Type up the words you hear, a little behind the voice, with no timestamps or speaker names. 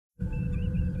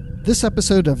This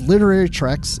episode of Literary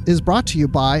Treks is brought to you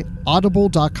by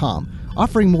Audible.com,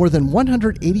 offering more than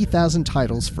 180,000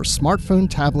 titles for smartphone,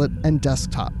 tablet, and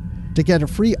desktop. To get a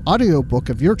free audiobook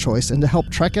of your choice and to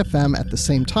help Trek FM at the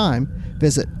same time,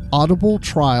 visit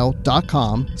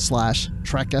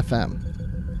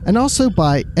audibletrial.com/trekfm. And also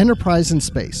by Enterprise in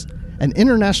Space, an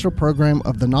international program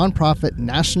of the nonprofit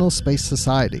National Space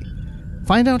Society.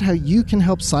 Find out how you can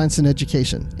help science and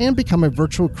education and become a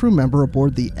virtual crew member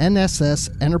aboard the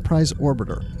NSS Enterprise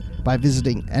Orbiter by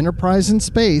visiting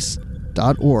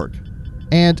enterpriseinspace.org.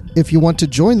 And if you want to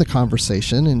join the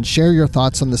conversation and share your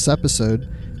thoughts on this episode,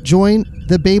 join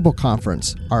the Babel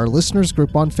Conference, our listeners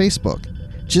group on Facebook.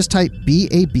 Just type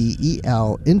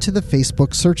BABEL into the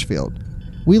Facebook search field.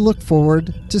 We look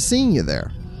forward to seeing you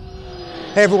there.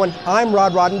 Hey everyone, I'm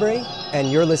Rod Roddenberry,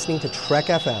 and you're listening to Trek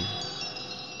FM.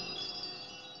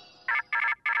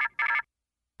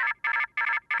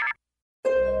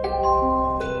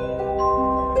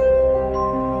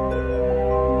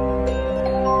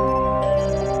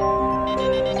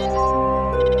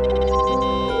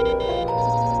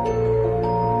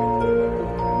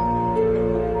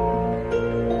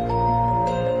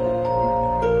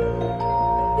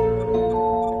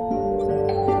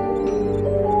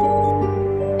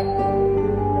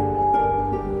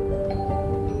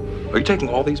 Are you taking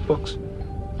all these books?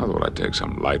 I thought I'd take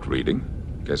some light reading,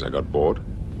 in case I got bored.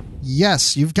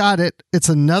 Yes, you've got it. It's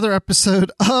another episode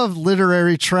of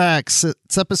Literary Treks.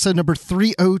 It's episode number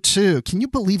 302. Can you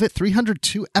believe it?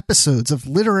 302 episodes of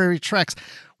Literary Treks.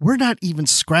 We're not even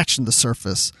scratching the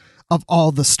surface of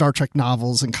all the Star Trek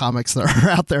novels and comics that are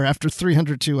out there after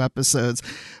 302 episodes.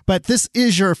 But this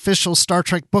is your official Star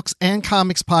Trek books and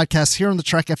comics podcast here on the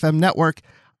Trek FM network.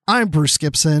 I'm Bruce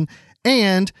Gibson.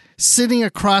 And sitting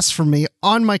across from me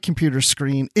on my computer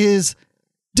screen is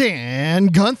Dan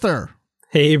Gunther.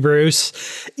 Hey,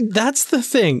 Bruce. That's the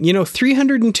thing.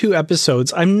 302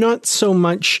 episodes. I'm not so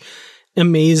much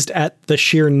amazed at the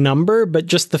sheer number, but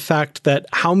just the fact that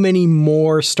how many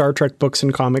more Star Trek books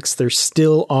and comics there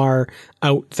still are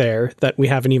out there that we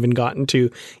haven't even gotten to,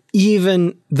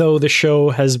 even though the show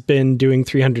has been doing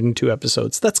 302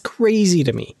 episodes. That's crazy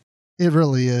to me. It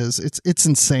really is. It's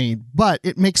insane, but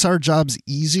it makes our jobs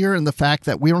easier in the fact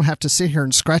that we don't have to sit here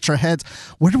and scratch our heads.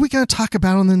 What are we going to talk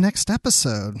about on the next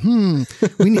episode?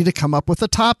 We need to come up with a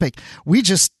topic. We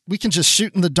can just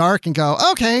shoot in the dark and go,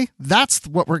 okay, that's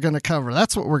what we're going to cover.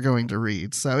 That's what we're going to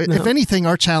read. So if anything,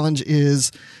 our challenge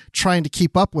is trying to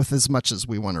keep up with as much as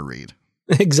we want to read.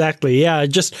 Exactly. Yeah.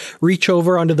 Just reach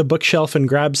over onto the bookshelf and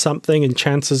grab something, and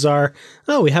chances are,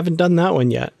 we haven't done that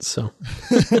one yet. So,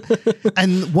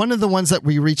 and one of the ones that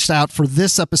we reached out for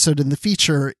this episode in the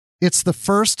feature, it's the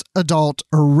first adult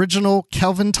original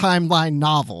Kelvin Timeline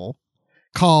novel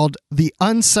called The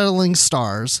Unsettling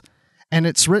Stars, and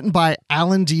it's written by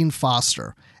Alan Dean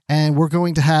Foster. And we're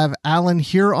going to have Alan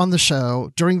here on the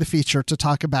show during the feature to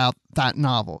talk about that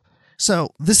novel.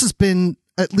 So this has been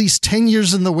at least 10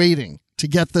 years in the waiting to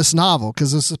get this novel,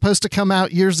 because it was supposed to come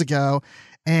out years ago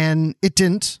and it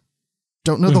didn't.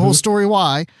 Don't know the whole story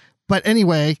why, but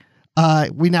anyway,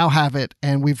 we now have it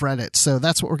and we've read it. So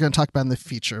that's what we're going to talk about in the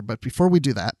feature. But before we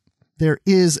do that, there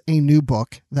is a new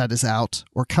book that is out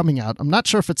or coming out. I'm not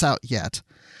sure if it's out yet.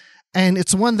 And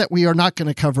it's one that we are not going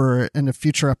to cover in a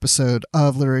future episode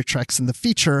of Literary Treks in the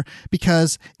feature,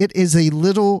 because it is a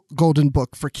little golden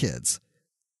book for kids.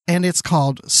 And it's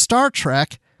called Star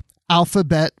Trek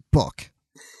Alphabet Book.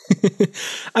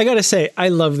 I gotta say, I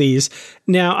love these.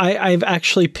 Now, I've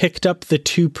actually picked up the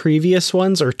two previous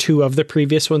ones, or two of the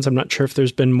previous ones. I'm not sure if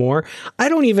there's been more. I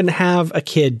don't even have a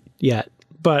kid yet,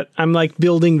 but I'm like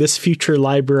building this future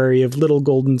library of little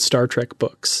golden Star Trek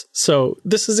books. So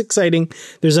this is exciting.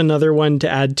 There's another one to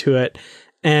add to it.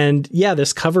 And yeah,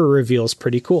 this cover reveal is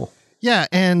pretty cool. Yeah,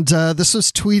 and this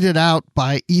was tweeted out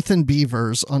by Ethan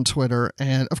Beavers on Twitter.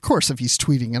 And of course, if he's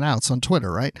tweeting it out, it's on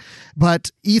Twitter, right?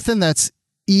 But Ethan, that's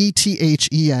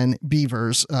ETHEN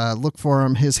Beavers. Look for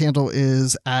him. His handle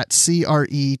is at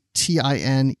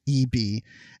CRETINEB.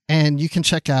 And you can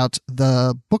check out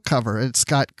the book cover. It's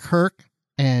got Kirk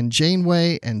and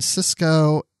Janeway and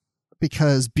Sisko,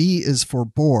 because B is for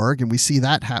Borg, and we see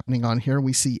that happening on here.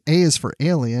 We see A is for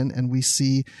alien, and we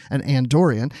see an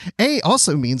Andorian. A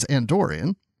also means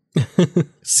Andorian.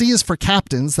 C is for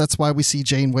captains. That's why we see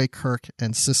Janeway, Kirk,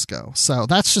 and Sisko. So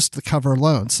that's just the cover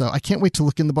alone. So I can't wait to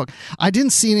look in the book. I didn't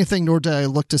see anything, nor did I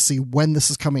look to see when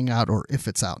this is coming out or if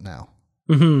it's out now.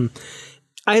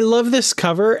 I love this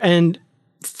cover, and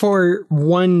for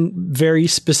one very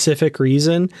specific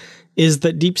reason. is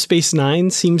that Deep Space Nine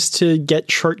seems to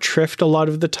get short shrift a lot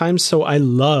of the time. So I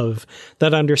love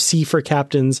that under C for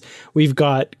captains, we've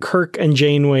got Kirk and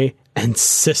Janeway and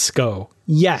Sisko.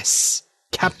 Yes.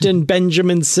 Captain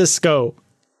Benjamin Sisko.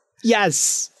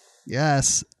 Yes.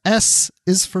 Yes. S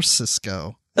is for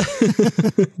Sisko.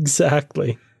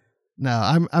 Exactly.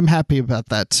 No, I'm happy about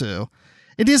that too.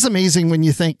 It is amazing when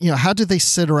you think, how do they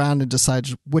sit around and decide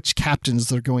which captains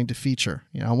they're going to feature?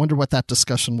 I wonder what that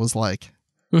discussion was like.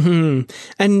 Mm-hmm.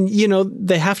 And,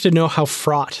 they have to know how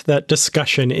fraught that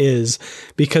discussion is,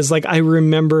 because I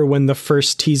remember when the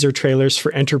first teaser trailers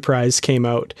for Enterprise came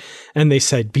out and they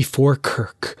said before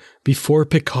Kirk, before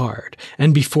Picard,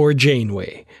 and before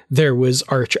Janeway, there was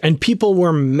Archer, and people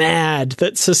were mad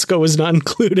that Sisko was not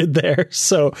included there.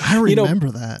 So I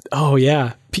remember that. Oh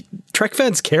yeah. Trek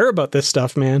fans care about this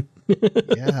stuff, man.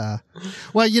 Yeah.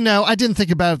 Well, I didn't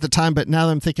think about it at the time, but now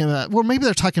that I'm thinking about, maybe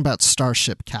they're talking about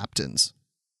starship captains.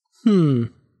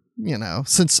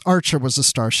 Since Archer was a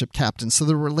starship captain, so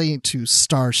they're relating to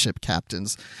starship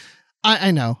captains.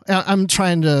 I know. I'm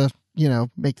trying to,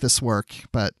 make this work,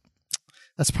 but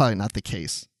that's probably not the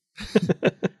case.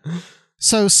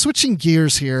 So switching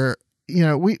gears here,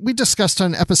 we discussed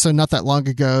on an episode not that long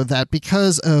ago that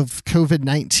because of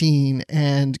COVID-19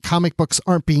 and comic books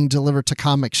aren't being delivered to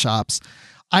comic shops,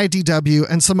 IDW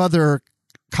and some other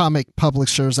comic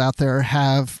publishers out there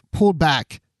have pulled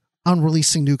back on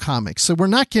releasing new comics. So we're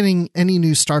not getting any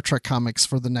new Star Trek comics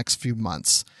for the next few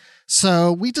months.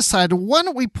 So we decided, why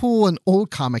don't we pull an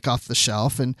old comic off the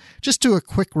shelf and just do a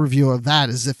quick review of that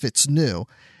as if it's new.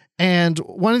 And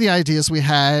one of the ideas we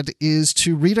had is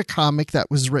to read a comic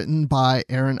that was written by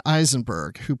Aron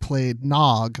Eisenberg, who played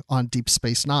Nog on Deep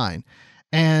Space Nine.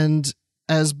 And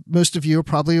as most of you are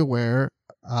probably aware,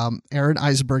 Aron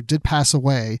Eisenberg did pass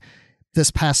away this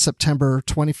past September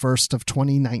 21st of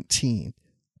 2019.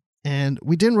 And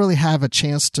we didn't really have a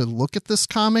chance to look at this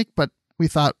comic, but we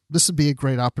thought this would be a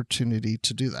great opportunity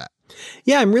to do that.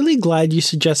 Yeah, I'm really glad you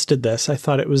suggested this. I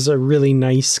thought it was a really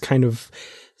nice kind of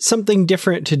something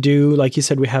different to do. Like you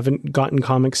said, we haven't gotten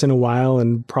comics in a while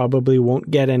and probably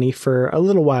won't get any for a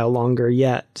little while longer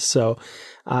yet. So,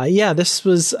 this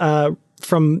was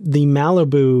from the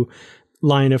Malibu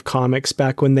line of comics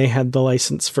back when they had the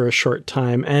license for a short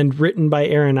time and written by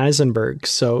Aron Eisenberg.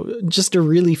 So just a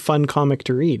really fun comic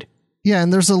to read. Yeah,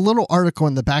 and there's a little article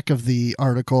in the back of the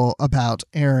article about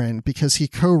Aron because he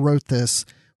co-wrote this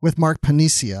with Mark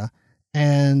Paniccia,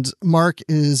 and Mark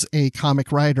is a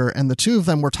comic writer, and the two of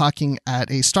them were talking at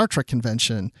a Star Trek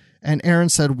convention, and Aron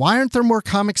said, why aren't there more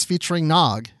comics featuring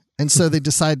Nog? And so they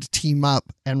decided to team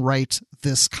up and write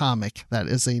this comic that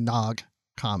is a Nog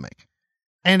comic.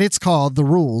 And it's called The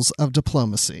Rules of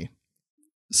Diplomacy.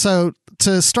 So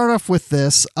to start off with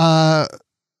this,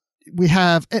 we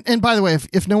have, and by the way,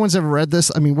 if no one's ever read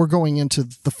this, we're going into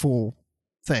the full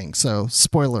thing. So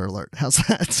spoiler alert. How's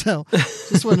that? So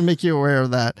just want to make you aware of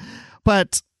that.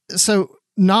 But so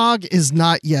Nog is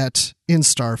not yet in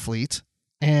Starfleet,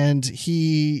 and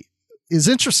he is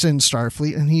interested in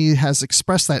Starfleet, and he has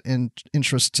expressed that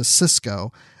interest to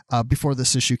Sisko before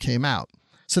this issue came out.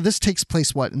 So this takes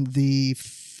place, in the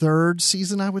third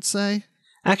season, I would say?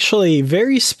 Actually,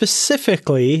 very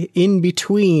specifically in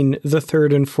between the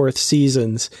third and fourth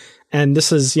seasons. And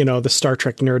this is, the Star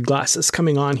Trek nerd glasses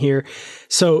coming on here.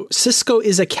 So Sisko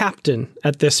is a captain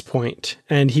at this point,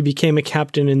 and he became a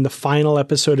captain in the final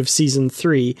episode of season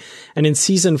 3. And in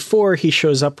season 4, he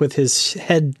shows up with his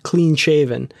head clean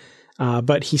shaven,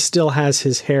 but he still has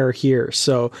his hair here.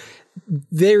 So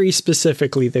very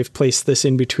specifically, they've placed this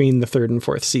in between the third and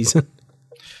fourth season.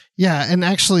 Yeah, and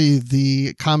actually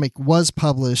the comic was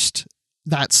published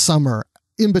that summer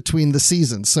in between the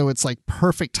seasons, so it's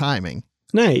perfect timing.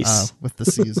 Nice. With the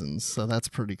seasons, so that's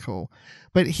pretty cool.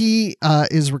 But he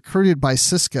is recruited by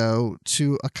Sisko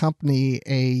to accompany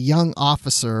a young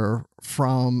officer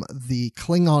from the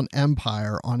Klingon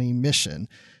Empire on a mission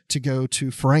to go to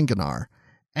Ferenginar.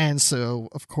 And so,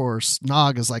 of course,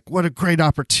 Nog is like, what a great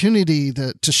opportunity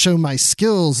to show my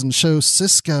skills and show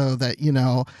Sisko that,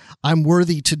 I'm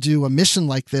worthy to do a mission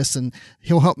like this, and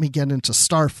he'll help me get into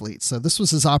Starfleet. So this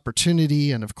was his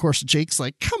opportunity. And of course, Jake's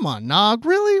like, come on, Nog,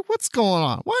 really? What's going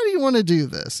on? Why do you want to do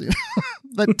this?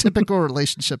 That typical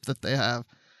relationship that they have.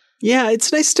 Yeah,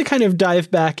 it's nice to kind of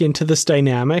dive back into this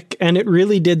dynamic, and it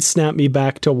really did snap me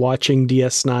back to watching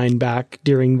DS9 back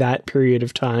during that period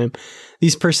of time.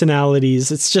 These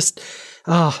personalities, it's just,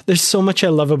 there's so much I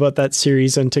love about that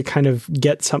series, and to kind of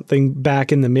get something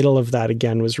back in the middle of that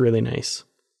again was really nice.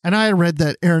 And I read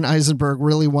that Aron Eisenberg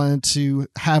really wanted to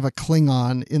have a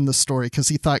Klingon in the story because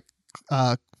he thought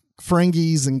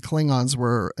Ferengis and Klingons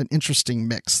were an interesting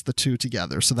mix, the two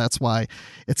together. So that's why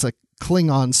it's a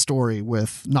Klingon story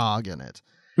with Nog in it.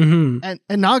 Mm-hmm.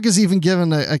 And Nog is even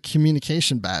given a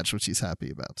communication badge, which he's happy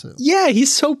about too. Yeah,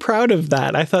 he's so proud of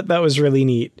that. I thought that was really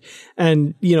neat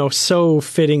and, so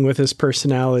fitting with his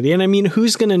personality. And I mean,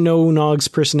 who's going to know Nog's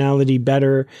personality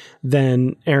better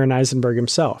than Aron Eisenberg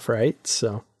himself, right?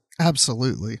 So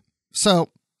absolutely. So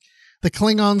the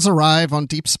Klingons arrive on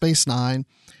Deep Space Nine,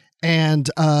 and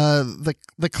the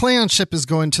Klingon ship is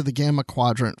going to the Gamma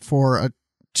Quadrant for a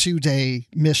 2-day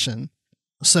mission.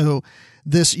 So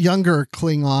this younger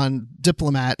Klingon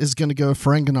diplomat is going to go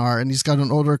Ferenginar, and he's got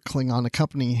an older Klingon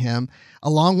accompanying him,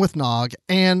 along with Nog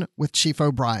and with Chief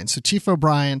O'Brien. So Chief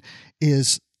O'Brien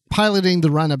is piloting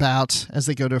the runabout as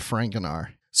they go to Ferenginar.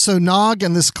 So Nog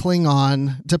and this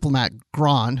Klingon diplomat,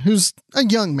 Gron, who's a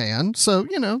young man, so,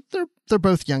 they're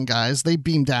both young guys, they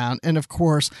beam down, and of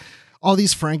course, all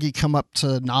these Ferengi come up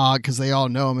to Nog because they all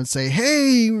know him and say,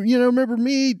 hey, remember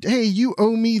me? Hey, you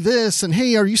owe me this. And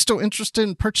hey, are you still interested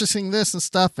in purchasing this and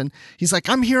stuff? And he's like,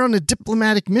 I'm here on a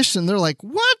diplomatic mission. They're like,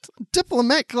 what?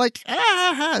 Diplomatic? Like,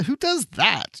 who does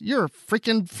that? You're a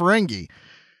freaking Ferengi.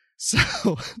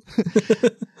 So,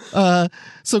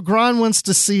 so Gron wants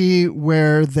to see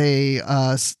where they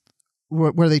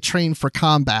train for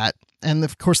combat. And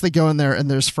of course they go in there and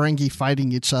there's Ferengi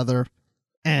fighting each other.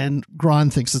 And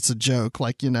Gron thinks it's a joke,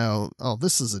 like, oh,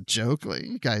 this is a joke. Like,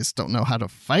 you guys don't know how to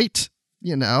fight,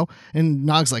 And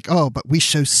Nog's like, oh, but we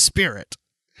show spirit.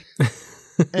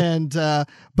 And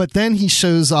but then he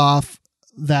shows off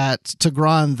that to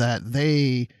Gron that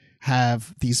they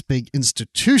have these big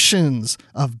institutions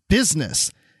of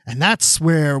business. And that's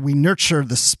where we nurture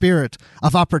the spirit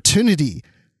of opportunity.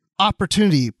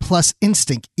 Opportunity plus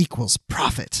instinct equals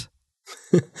profit.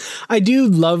 I do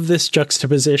love this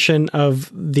juxtaposition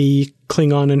of the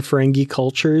Klingon and Ferengi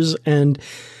cultures. And,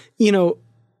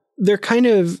 they're kind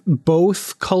of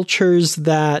both cultures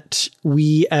that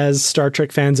we as Star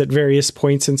Trek fans at various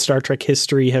points in Star Trek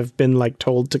history have been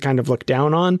told to kind of look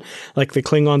down on. Like the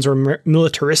Klingons are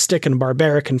militaristic and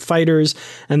barbaric and fighters,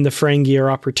 and the Ferengi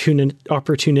are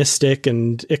opportunistic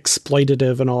and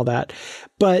exploitative and all that.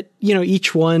 But,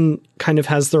 each one kind of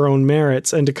has their own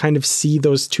merits, and to kind of see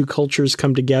those two cultures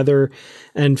come together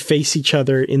and face each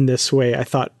other in this way, I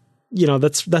thought,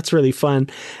 that's really fun.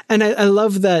 And I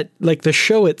love that, the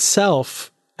show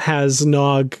itself has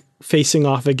Nog facing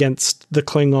off against the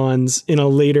Klingons in a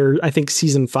later, I think,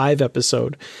 season 5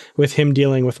 episode, with him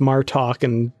dealing with Martok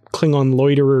and Klingon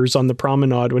loiterers on the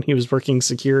promenade when he was working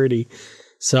security.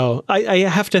 So I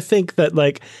have to think that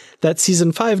that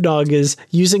season 5 Nog is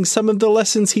using some of the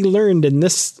lessons he learned in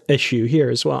this issue here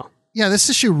as well. Yeah, this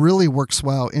issue really works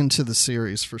well into the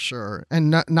series for sure.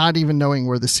 And not even knowing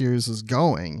where the series is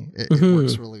going, it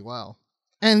works really well.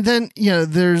 And then,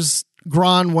 there's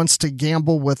Gron wants to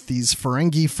gamble with these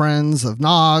Ferengi friends of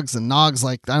Nog's, and Nog's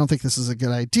like, I don't think this is a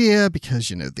good idea because,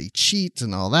 they cheat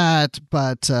and all that.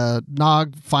 But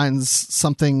Nog finds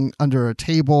something under a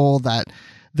table that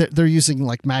they're using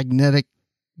magnetic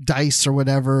dice or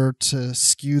whatever to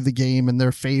skew the game in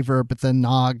their favor, but then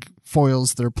Nog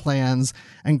foils their plans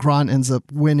and Gron ends up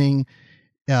winning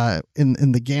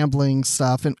in the gambling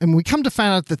stuff. And we come to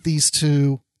find out that these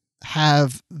two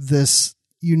have this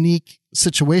unique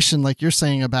situation, like you're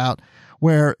saying, about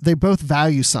where they both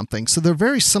value something. So they're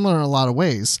very similar in a lot of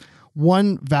ways.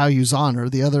 One values honor,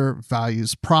 the other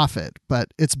values profit,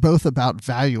 but it's both about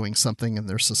valuing something in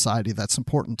their society that's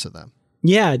important to them.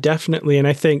 Yeah, definitely. And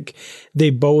I think they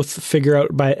both figure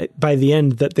out by the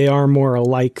end that they are more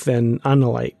alike than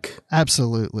unalike.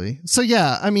 Absolutely. So,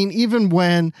 yeah, I mean, even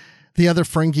when the other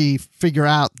Ferengi figure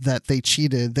out that they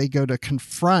cheated, they go to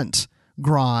confront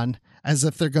Gron as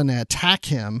if they're going to attack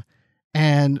him.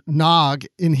 And Nog,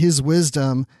 in his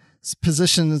wisdom,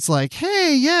 position is like,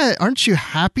 hey, yeah, aren't you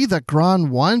happy that Gron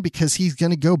won? Because he's going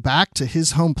to go back to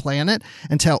his home planet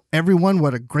and tell everyone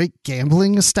what a great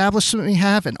gambling establishment we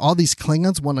have, and all these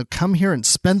Klingons want to come here and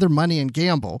spend their money and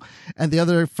gamble. And the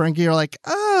other Ferengi are like,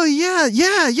 oh,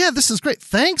 yeah, this is great.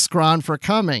 Thanks, Gron, for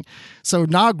coming. So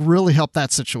Nog really helped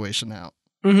that situation out.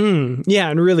 Mm-hmm. Yeah,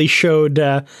 and really showed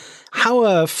how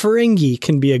a Ferengi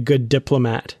can be a good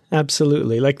diplomat.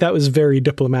 Absolutely. That was very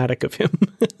diplomatic of him.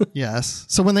 Yes.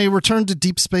 So when they returned to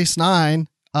Deep Space Nine,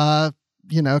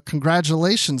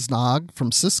 congratulations, Nog,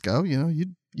 from Cisco. You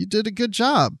did a good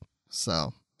job.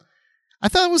 So I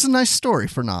thought it was a nice story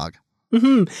for Nog.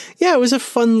 Mm-hmm. Yeah, it was a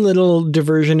fun little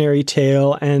diversionary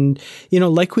tale. And,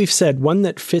 like we've said, one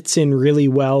that fits in really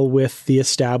well with the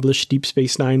established Deep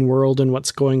Space Nine world and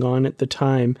what's going on at the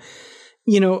time.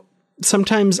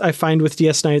 Sometimes I find with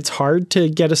DS9, it's hard to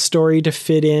get a story to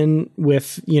fit in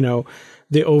with,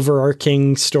 the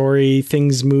overarching story.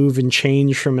 Things move and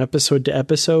change from episode to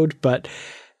episode. But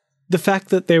the fact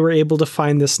that they were able to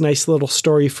find this nice little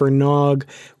story for Nog,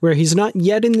 where he's not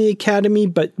yet in the academy,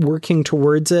 but working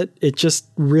towards it, it just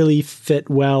really fit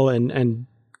well and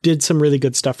did some really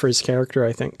good stuff for his character,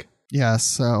 I think. Yeah,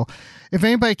 so if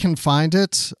anybody can find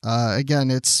it, again,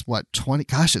 it's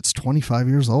 25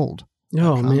 years old.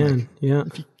 Oh, man, yeah.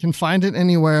 If you can find it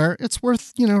anywhere, it's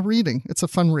worth, reading. It's a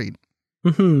fun read.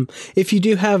 Mm-hmm. If you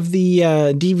do have the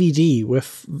DVD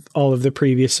with all of the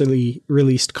previously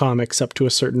released comics up to a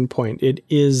certain point, it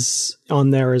is on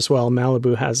there as well.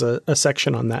 Malibu has a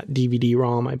section on that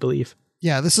DVD-ROM, I believe.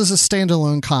 Yeah, this is a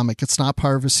standalone comic. It's not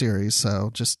part of a series,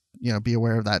 so just, be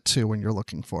aware of that too when you're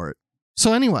looking for it.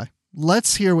 So anyway,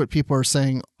 let's hear what people are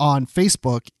saying on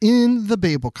Facebook in the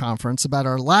Babel Conference about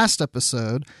our last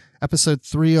episode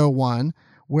 301,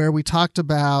 where we talked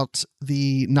about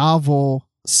the novel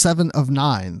 7 of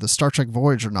 9, the Star Trek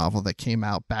Voyager novel that came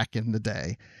out back in the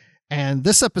day. And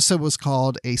this episode was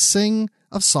called A Song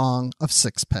of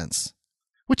Sixpence,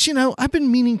 which, I've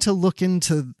been meaning to look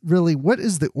into really what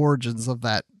is the origins of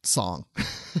that song.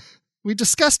 We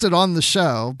discussed it on the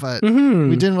show, but we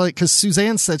didn't really, because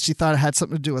Suzanne said she thought it had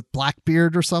something to do with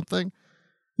Blackbeard or something.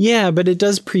 Yeah, but it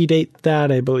does predate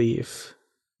that, I believe.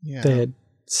 Yeah. They had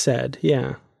said,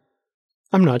 yeah.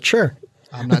 I'm not sure.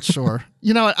 I'm not sure.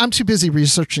 You know what? I'm too busy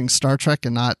researching Star Trek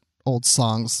and not old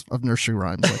songs of nursery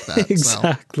rhymes like that.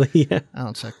 Exactly. So yeah. I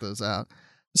don't check those out.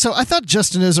 So I thought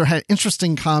Justin Oser had an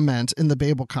interesting comment in the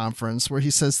Babel Conference where he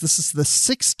says this is the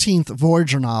 16th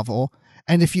Voyager novel,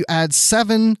 and if you add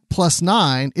 7 plus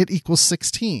 9, it equals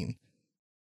 16.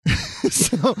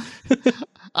 So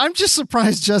I'm just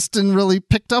surprised Justin really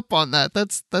picked up on that.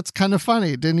 That's kind of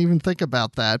funny. Didn't even think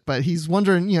about that, but he's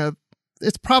wondering,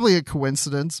 it's probably a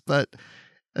coincidence, but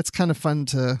it's kind of fun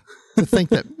to think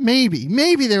that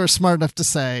maybe they were smart enough to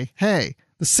say, hey,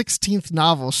 the 16th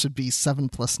novel should be 7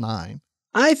 plus 9.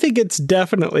 I think it's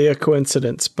definitely a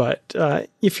coincidence, but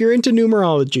if you're into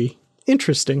numerology,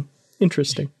 interesting.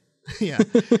 Yeah.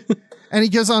 And he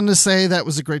goes on to say that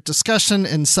was a great discussion,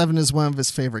 and 7 is one of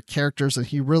his favorite characters, and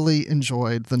he really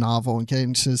enjoyed the novel and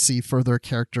getting to see further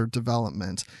character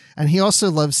development. And he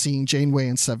also loved seeing Janeway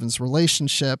and 7's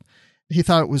relationship. He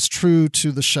thought it was true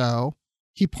to the show.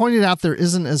 He pointed out there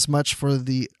isn't as much for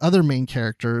the other main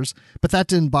characters, but that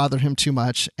didn't bother him too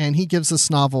much, and he gives this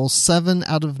novel 7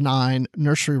 out of 9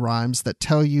 nursery rhymes that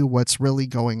tell you what's really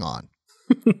going on.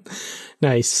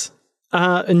 Nice.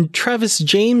 And Travis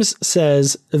James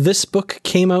says, this book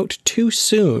came out too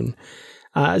soon.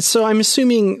 So I'm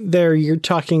assuming there you're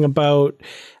talking about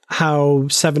how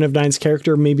 7 of 9's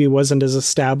character maybe wasn't as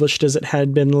established as it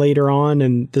had been later on,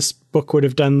 and this book would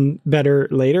have done better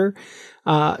later.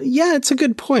 Yeah, it's a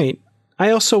good point.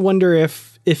 I also wonder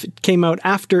if it came out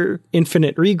after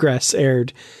Infinite Regress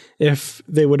aired, if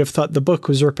they would have thought the book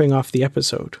was ripping off the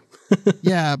episode.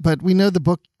 Yeah, but we know the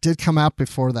book did come out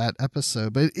before that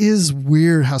episode, but it is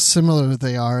weird how similar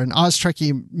they are. And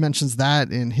Oztrekkie mentions that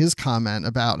in his comment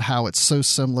about how it's so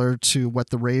similar to what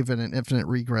The Raven and Infinite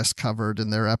Regress covered in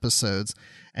their episodes.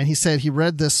 And he said he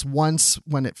read this once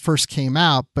when it first came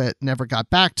out, but never got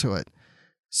back to it.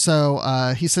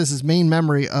 So he says his main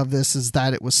memory of this is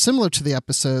that it was similar to the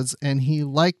episodes, and he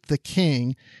liked the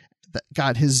king that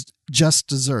got his just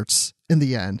desserts in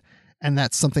the end. And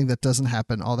that's something that doesn't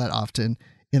happen all that often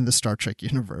in the Star Trek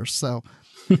universe. So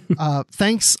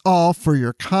thanks all for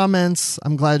your comments.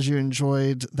 I'm glad you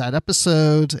enjoyed that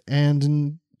episode,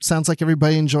 and sounds like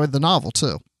everybody enjoyed the novel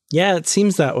too. Yeah, it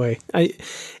seems that way.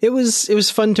 It was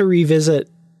fun to revisit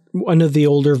one of the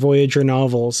older Voyager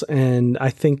novels, and I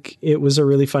think it was a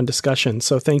really fun discussion.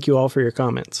 So thank you all for your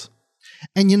comments.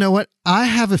 And you know what? I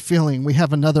have a feeling we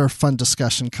have another fun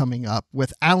discussion coming up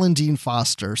with Alan Dean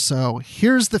Foster. So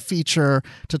here's the feature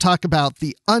to talk about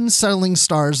the Unsettling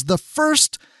Stars, the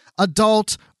first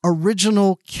adult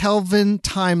original Kelvin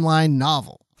Timeline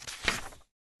novel.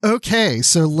 Okay,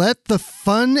 so let the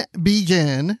fun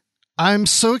begin. I'm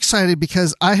so excited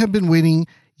because I have been waiting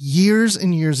years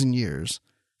and years and years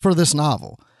for this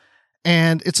novel.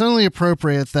 And it's only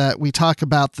appropriate that we talk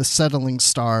about the Unsettling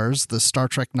Stars, the Star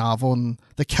Trek novel, and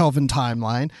the Kelvin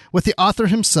Timeline with the author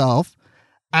himself,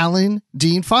 Alan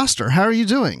Dean Foster. How are you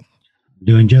doing?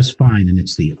 Doing just fine, and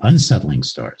it's the Unsettling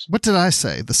Stars. What did I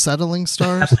say? The Settling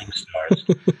Stars? Settling Stars.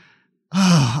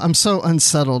 Oh, I'm so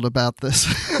unsettled about this.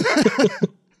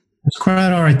 It's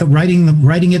quite all right. Writing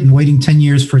it and waiting 10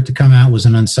 years for it to come out was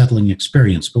an unsettling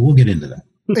experience, but we'll get into that.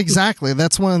 Exactly.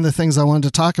 That's one of the things I wanted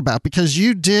to talk about, because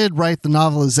you did write the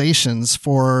novelizations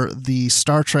for the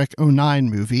Star Trek 09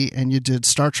 movie, and you did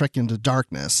Star Trek Into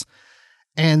Darkness.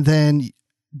 And then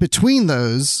between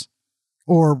those,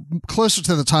 or closer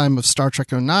to the time of Star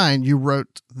Trek 09, you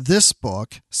wrote this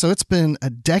book. So it's been a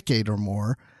decade or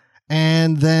more.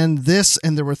 And then this,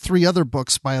 and there were 3 other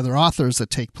books by other authors that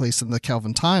take place in the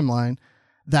Kelvin timeline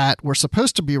that were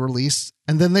supposed to be released,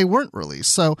 and then they weren't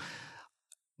released. So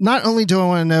not only do I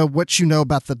want to know what you know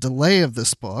about the delay of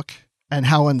this book and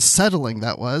how unsettling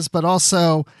that was, but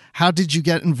also how did you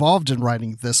get involved in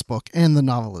writing this book and the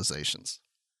novelizations?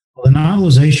 Well, the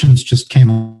novelizations just came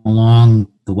along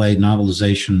the way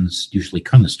novelizations usually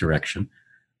come this direction.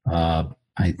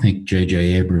 I think J.J.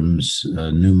 Abrams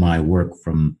knew my work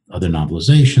from other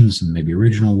novelizations and maybe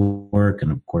original work,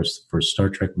 and of course the first Star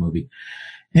Trek movie.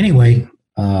 Anyway,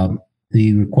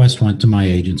 the request went to my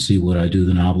agency, would I do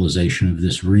the novelization of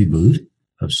this reboot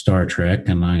of Star Trek?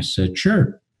 And I said,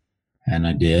 sure. And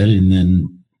I did. And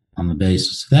then on the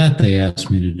basis of that, they asked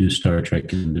me to do Star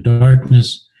Trek Into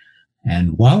Darkness.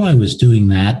 And while I was doing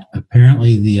that,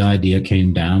 apparently the idea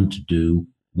came down to do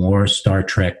more Star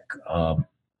Trek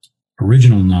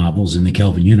original novels in the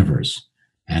Kelvin universe.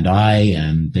 And I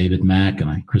and David Mack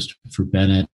and Christopher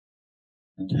Bennett,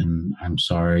 and I'm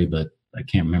sorry, but I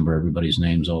can't remember everybody's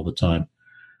names all the time,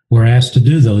 were asked to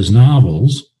do those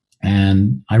novels.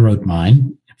 And I wrote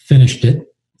mine, finished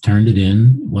it, turned it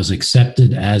in, was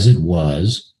accepted as it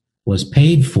was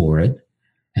paid for it.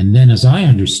 And then, as I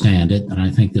understand it, and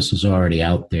I think this is already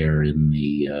out there in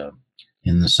the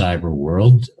cyber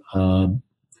world,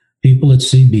 people at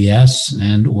CBS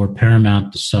and or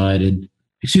Paramount decided,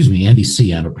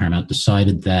 NBC and or Paramount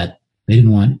decided that they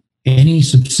didn't want any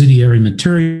subsidiary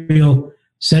material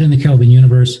set in the Kelvin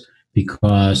universe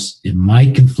because it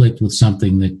might conflict with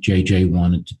something that JJ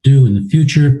wanted to do in the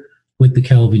future with the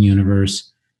Kelvin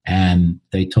universe. And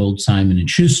they told Simon &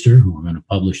 Schuster, who were going to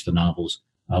publish the novels,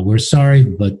 we're sorry,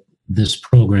 but this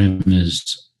program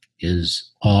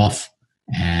is off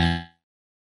and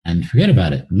forget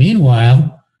about it.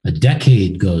 Meanwhile, a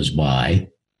decade goes by,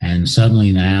 and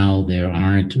suddenly now there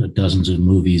aren't dozens of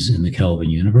movies in the Kelvin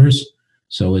universe.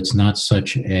 So it's not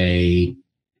such a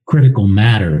critical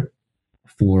matter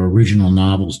for original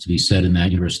novels to be set in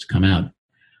that universe to come out.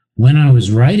 When I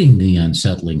was writing The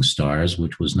Unsettling Stars,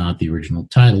 which was not the original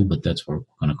title, but that's what we're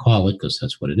going to call it because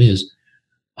that's what it is,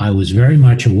 I was very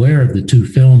much aware of the 2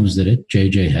 films that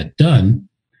JJ had done,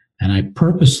 and I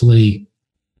purposely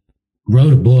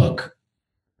wrote a book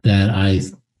that I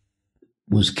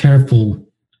was careful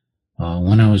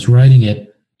when I was writing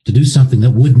it to do something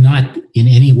that would not in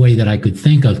any way that I could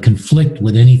think of conflict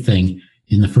with anything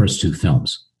in the first 2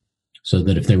 films. So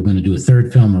that if they were going to do a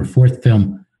 3rd film or a 4th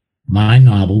film, my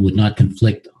novel would not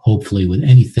conflict, hopefully, with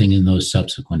anything in those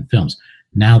subsequent films.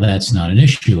 Now that's not an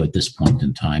issue at this point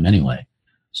in time anyway.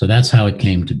 So that's how it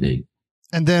came to be.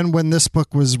 And then when this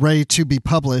book was ready to be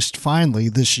published finally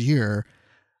this year,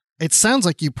 it sounds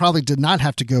like you probably did not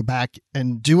have to go back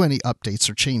and do any updates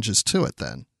or changes to it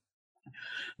then.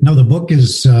 No, the book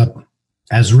is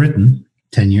as written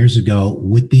 10 years ago,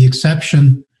 with the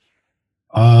exception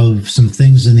of some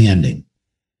things in the ending,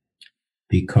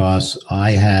 because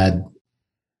I had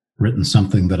written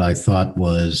something that I thought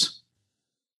was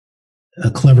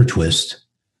a clever twist,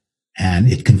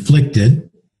 and it conflicted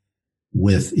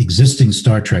with existing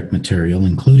Star Trek material,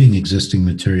 including existing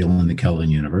material in the Kelvin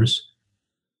universe.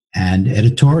 And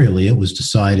editorially, it was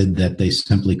decided that they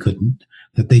simply couldn't,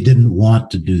 that they didn't want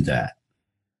to do that.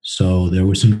 So there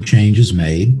were some changes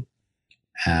made,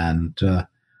 and,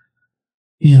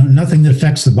 nothing that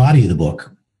affects the body of the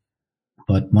book.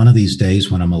 But one of these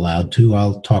days, when I'm allowed to,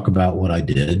 I'll talk about what I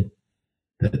did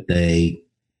that they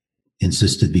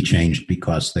insisted be changed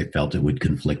because they felt it would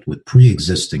conflict with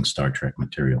pre-existing Star Trek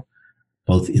material,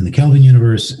 both in the Kelvin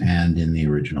universe and in the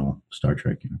original Star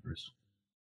Trek universe.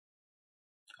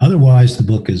 Otherwise, the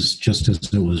book is just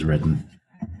as it was written.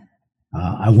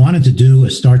 I wanted to do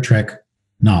a Star Trek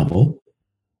novel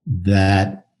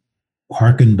that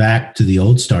harkened back to the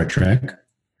old Star Trek,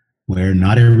 where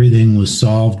not everything was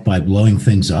solved by blowing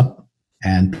things up,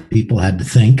 and people had to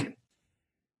think,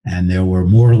 and there were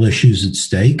moral issues at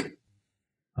stake.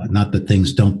 Not that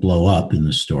things don't blow up in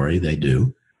the story, they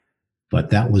do, but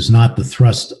that was not the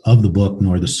thrust of the book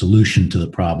nor the solution to the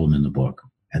problem in the book,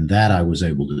 and that I was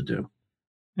able to do.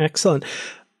 Excellent.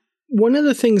 One of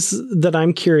the things that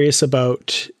I'm curious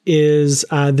about is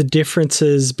the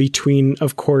differences between,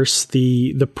 of course,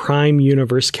 the Prime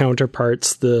Universe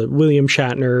counterparts, the William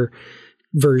Shatner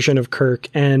version of Kirk,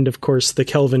 and, of course, the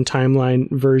Kelvin Timeline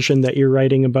version that you're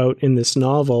writing about in this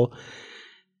novel.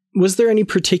 Was there any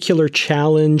particular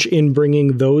challenge in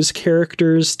bringing those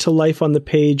characters to life on the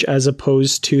page as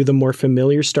opposed to the more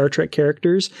familiar Star Trek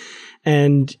characters?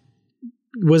 And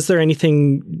was there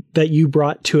anything that you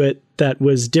brought to it that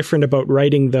was different about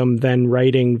writing them than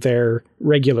writing their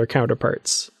regular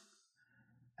counterparts?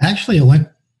 Actually, it went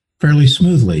fairly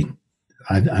smoothly.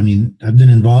 I've been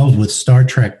involved with Star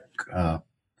Trek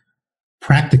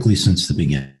practically since the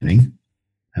beginning,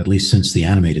 at least since the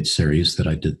animated series that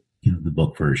I did, the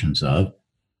book versions of.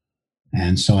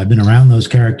 And so I've been around those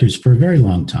characters for a very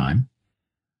long time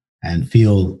and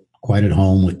feel quite at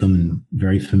home with them and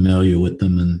very familiar with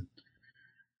them.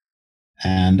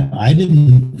 And I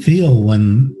didn't feel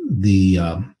when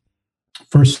the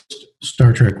first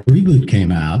Star Trek reboot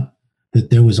came out that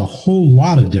there was a whole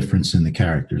lot of difference in the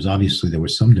characters. Obviously, there were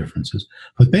some differences,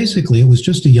 but basically it was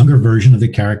just a younger version of the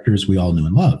characters we all knew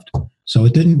and loved. So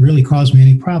it didn't really cause me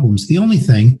any problems. The only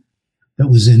thing that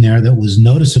was in there that was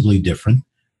noticeably different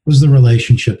was the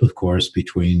relationship, of course,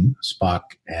 between Spock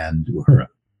and Uhura.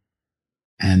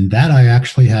 And that I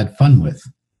actually had fun with.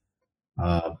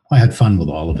 I had fun with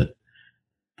all of it.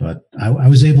 But I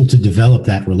was able to develop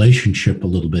that relationship a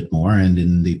little bit more. And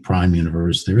in the Prime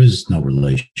universe, there is no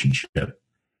relationship.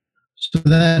 So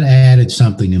that added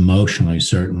something emotionally,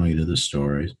 certainly, to the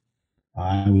stories.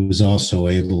 I was also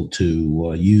able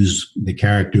to use the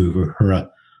character of Uhura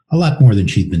a lot more than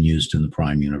she'd been used in the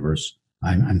Prime universe.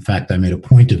 In fact, I made a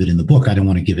point of it in the book. I don't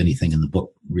want to give anything in the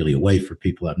book really away for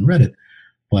people who haven't read it.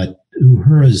 But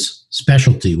Uhura's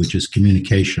specialty, which is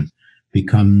communication,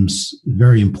 becomes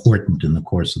very important in the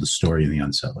course of the story in the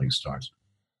Unsettling Stars.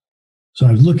 So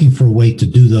I was looking for a way to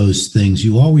do those things.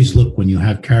 You always look when you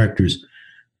have characters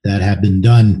that have been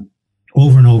done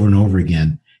over and over and over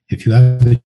again. If you have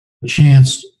a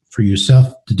chance for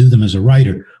yourself to do them as a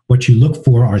writer, what you look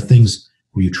for are things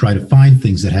where you try to find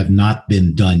things that have not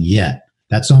been done yet.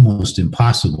 That's almost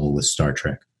impossible with Star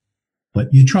Trek.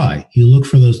 But you try. You look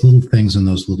for those little things and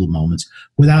those little moments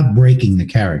without breaking the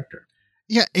character.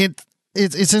 Yeah,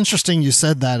 it's interesting you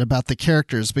said that about the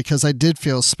characters, because I did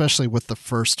feel, especially with the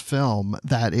first film,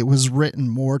 that it was written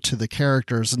more to the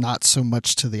characters, not so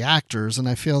much to the actors. And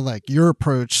I feel like your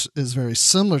approach is very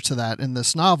similar to that in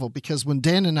this novel, because when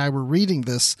Dan and I were reading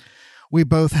this, we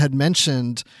both had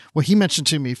mentioned, well, he mentioned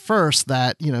to me first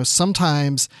that,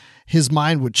 sometimes his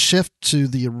mind would shift to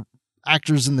the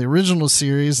actors in the original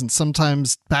series and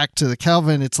sometimes back to the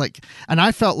Kelvin. It's like, and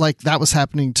I felt like that was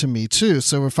happening to me too.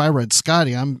 So if I read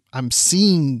Scotty, I'm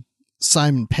seeing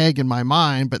Simon Pegg in my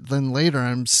mind, but then later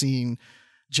I'm seeing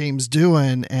James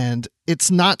Doohan, and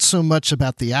it's not so much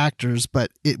about the actors,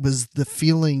 but it was the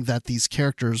feeling that these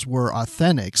characters were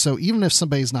authentic. So even if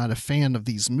somebody's not a fan of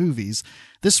these movies,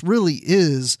 this really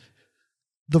is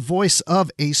the voice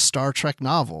of a Star Trek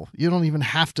novel. You don't even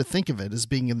have to think of it as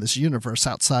being in this universe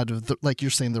outside of, like you're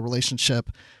saying, the relationship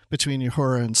between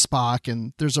Uhura and Spock.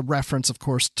 And there's a reference, of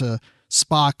course, to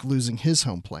Spock losing his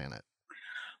home planet.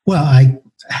 Well,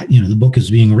 the book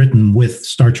is being written with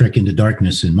Star Trek Into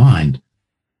Darkness in mind.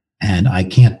 And I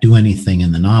can't do anything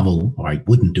in the novel, or I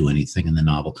wouldn't do anything in the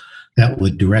novel, that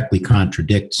would directly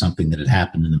contradict something that had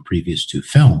happened in the previous two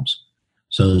films.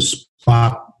 So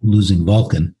Spock losing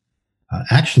Vulcan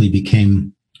actually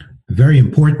became very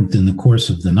important in the course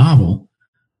of the novel.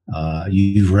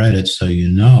 You've read it, so you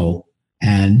know.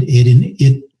 And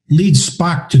it leads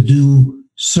Spock to do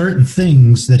certain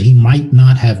things that he might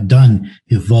not have done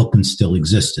if Vulcan still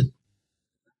existed.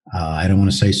 I don't want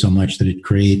to say so much that it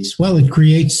creates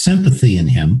sympathy in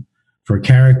him for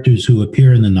characters who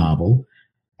appear in the novel.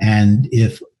 And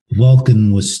if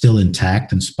Vulcan was still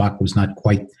intact and Spock was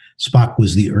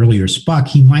the earlier Spock,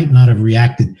 he might not have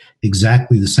reacted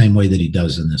exactly the same way that he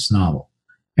does in this novel.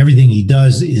 Everything he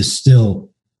does is still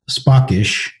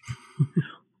Spockish,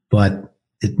 but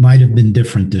it might have been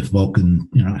different if Vulcan,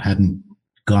 hadn't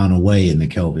gone away in the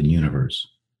Kelvin universe.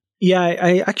 Yeah,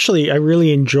 I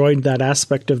really enjoyed that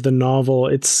aspect of the novel.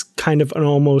 It's kind of an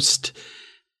almost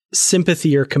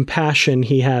sympathy or compassion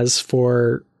he has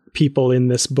for people in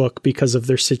this book because of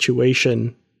their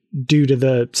situation, due to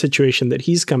the situation that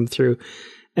he's come through.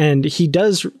 And he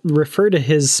does refer to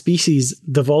his species,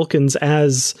 the Vulcans,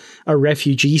 as a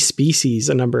refugee species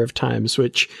a number of times,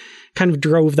 which kind of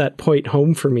drove that point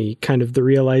home for me, kind of the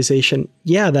realization,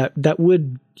 that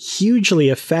would hugely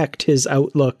affect his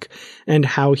outlook and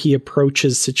how he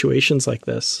approaches situations like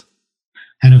this.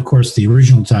 And of course, the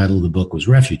original title of the book was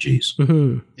Refugees.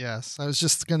 Mm-hmm. Yes, I was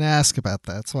just going to ask about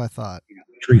that. That's what I thought.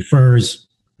 Which refers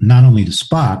not only to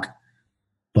Spock,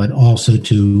 but also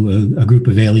to a group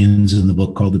of aliens in the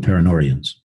book called the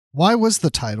Perenoreans. Why was the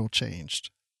title changed?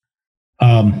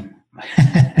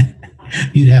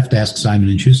 You'd have to ask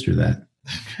Simon & Schuster that.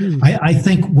 I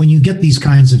think when you get these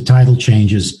kinds of title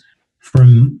changes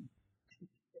from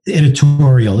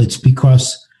editorial, it's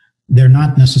because they're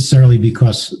not necessarily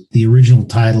because the original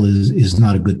title is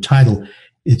not a good title.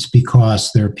 it's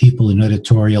because there are people in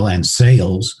editorial and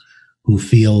sales who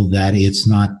feel that it's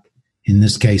not, in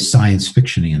this case, science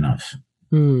fiction-y enough.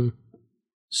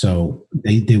 So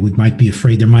they might be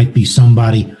afraid there might be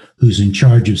somebody who's in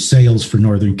charge of sales for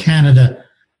Northern Canada,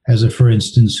 as a for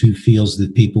instance, who feels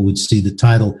that people would see the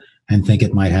title and think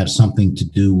it might have something to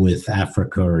do with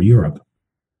Africa or Europe.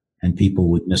 And people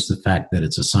would miss the fact that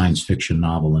it's a science fiction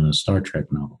novel and a Star Trek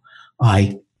novel.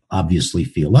 I obviously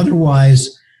feel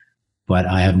otherwise, but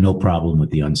I have no problem with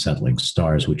The Unsettling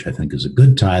Stars, which I think is a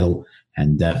good title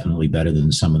and definitely better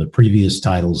than some of the previous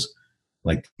titles,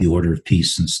 like The Order of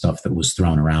Peace and stuff that was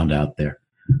thrown around out there.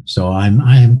 So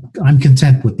I'm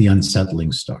content with The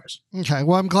Unsettling Stars. Okay,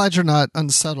 well, I'm glad you're not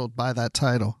unsettled by that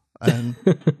title, and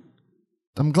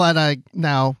I'm glad I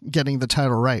now getting the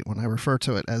title right when I refer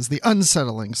to it as The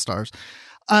Unsettling Stars.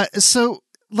 So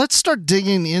let's start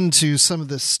digging into some of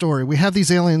this story. We have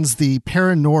these aliens, the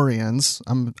Perenoreans.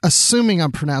 I'm assuming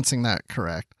I'm pronouncing that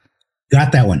correct.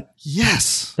 Got that one.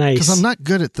 Yes, nice. Because I'm not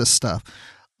good at this stuff.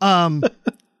 But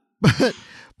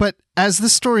as the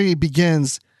story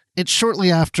begins, it's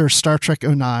shortly after Star Trek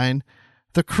 09.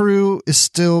 The crew is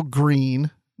still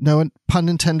green, no pun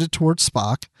intended towards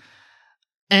Spock,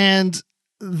 and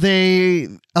they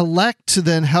elect to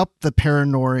then help the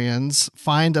Perenoreans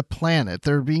find a planet.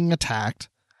 They're being attacked,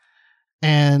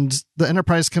 and the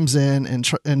Enterprise comes in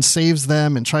and saves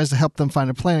them and tries to help them find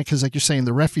a planet because, like you're saying,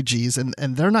 they're refugees, and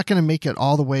they're not going to make it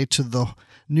all the way to the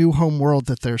new home world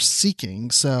that they're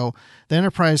seeking. So the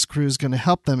Enterprise crew is going to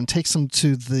help them and takes them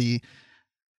to the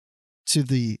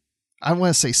I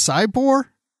want to say SiBor.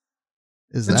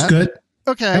 That's good.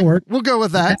 Okay, that worked. We'll go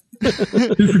with that.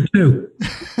 2 for 2.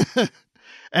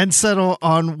 And settle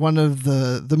on one of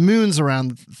the moons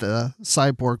around the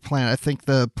SiBor planet. I think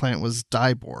the planet was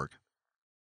Nibor.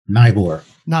 2 or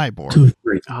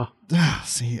 3. Oh.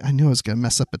 See, I knew I was going to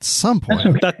mess up at some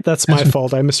point. That's okay. That's my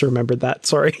fault. I misremembered that.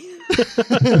 Sorry.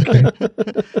 Okay.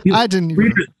 I didn't.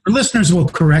 Listeners will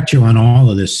correct you on all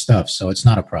of this stuff, so it's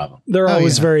not a problem. They're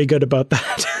always very good about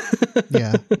that.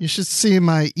 Yeah, you should see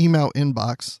my email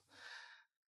inbox.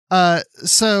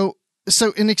 So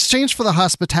in exchange for the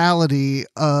hospitality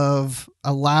of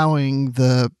allowing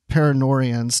the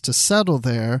Perenoreans to settle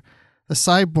there, the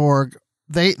SiBor,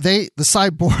 the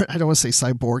SiBor, I don't want to say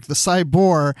cyborg, the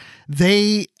SiBor,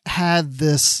 they had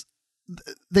this,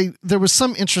 there was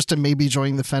some interest in maybe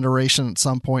joining the Federation at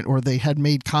some point, or they had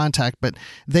made contact, but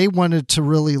they wanted to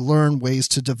really learn ways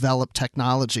to develop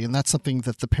technology. And that's something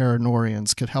that the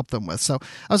Perenoreans could help them with. So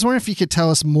I was wondering if you could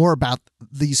tell us more about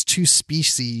these two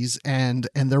species and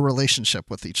their relationship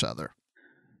with each other.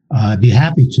 I'd be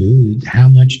happy to. How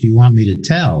much do you want me to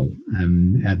tell?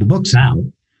 The book's out,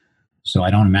 so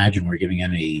I don't imagine we're giving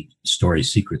any story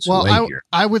secrets away here.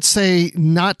 I would say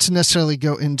not to necessarily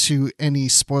go into any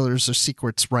spoilers or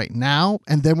secrets right now,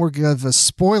 and then we'll give a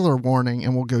spoiler warning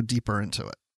and we'll go deeper into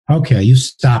it. Okay, you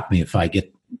stop me if I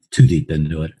get too deep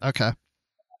into it. Okay.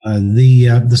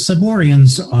 The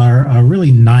SiBorians are a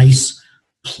really nice,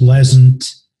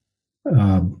 pleasant,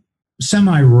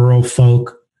 semi-rural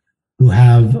folk who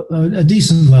have a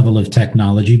decent level of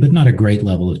technology, but not a great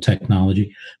level of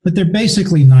technology. But they're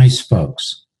basically nice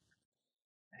folks.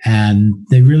 And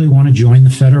they really want to join the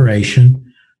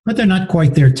Federation, but they're not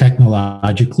quite there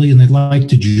technologically, and they'd like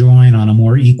to join on a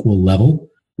more equal level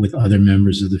with other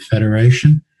members of the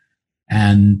Federation.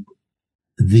 And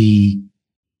the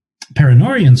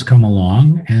Perenoreans come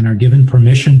along and are given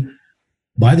permission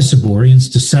by the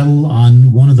SiBorians to settle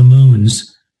on one of the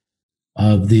moons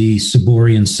of the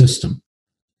SiBorian system.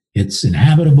 It's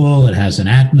inhabitable. It has an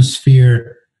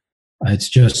atmosphere. It's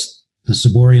just the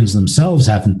SiBorians themselves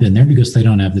haven't been there because they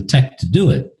don't have the tech to do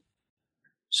it.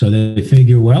 So they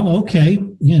figure, well, okay,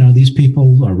 these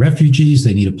people are refugees.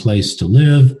 They need a place to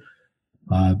live.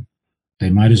 They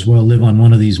might as well live on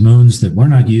one of these moons that we're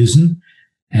not using.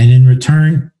 And in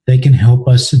return, they can help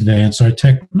us advance our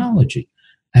technology.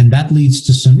 And that leads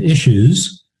to some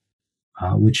issues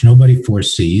which nobody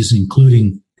foresees,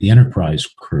 including the Enterprise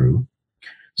crew,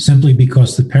 simply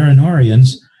because the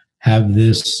Perenoreans have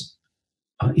this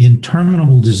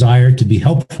interminable desire to be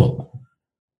helpful.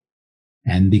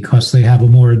 And because they have a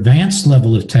more advanced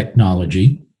level of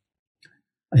technology,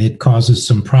 it causes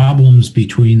some problems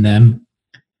between them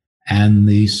and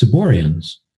the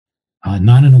SiBorians.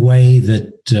 Not in a way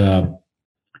that,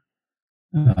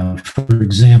 for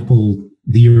example,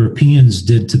 the Europeans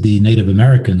did to the Native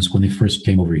Americans when they first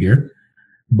came over here,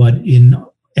 but in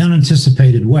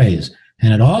unanticipated ways.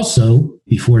 And it also,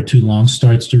 before too long,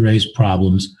 starts to raise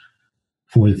problems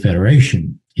for the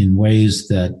Federation in ways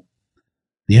that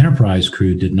the Enterprise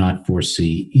crew did not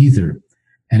foresee either.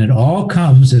 And it all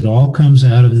comes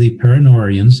out of the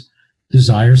Perenoreans'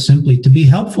 desire simply to be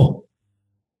helpful.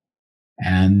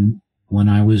 And when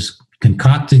I was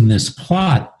concocting this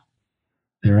plot,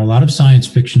 there are a lot of science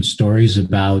fiction stories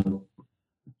about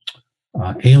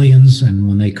aliens, and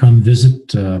when they come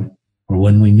visit, or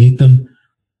when we meet them,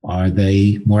 are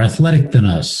they more athletic than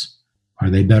us? Are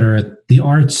they better at the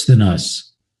arts than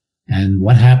us? And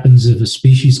what happens if a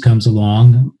species comes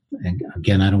along? And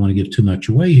again, I don't want to give too much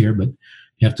away here, but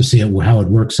you have to see how it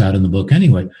works out in the book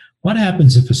anyway. What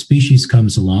happens if a species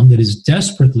comes along that is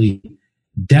desperately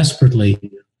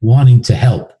wanting to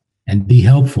help and be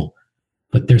helpful,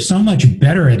 but they're so much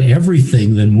better at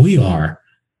everything than we are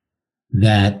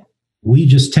that we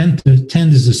just tend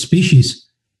as a species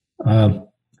to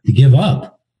give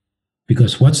up?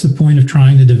 Because what's the point of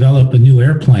trying to develop a new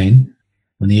airplane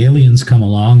when the aliens come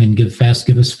along and give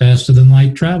us faster than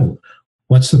light travel?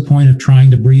 What's the point of trying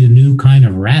to breed a new kind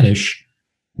of radish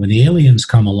when the aliens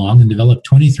come along and develop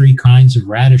 23 kinds of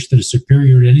radish that are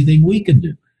superior to anything we can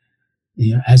do?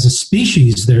 You know, as a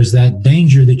species, there's that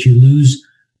danger that you lose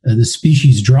the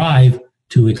species' drive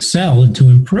to excel and to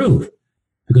improve.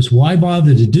 Because why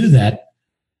bother to do that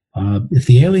if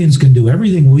the aliens can do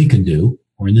everything we can do,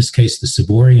 or in this case, the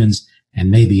SiBorians and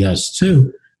maybe us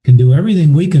too, can do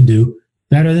everything we can do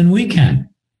better than we can,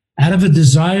 out of a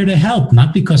desire to help,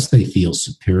 not because they feel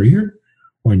superior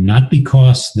or not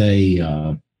because they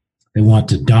want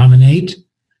to dominate,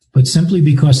 but simply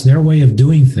because their way of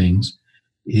doing things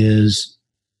is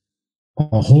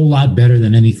a whole lot better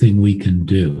than anything we can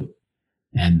do.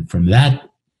 And from that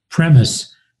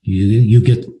premise, you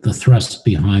get the thrust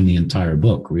behind the entire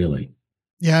book, really.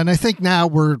 Yeah, and I think now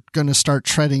we're going to start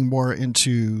treading more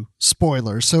into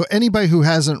spoilers. So anybody who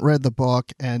hasn't read the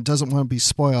book and doesn't want to be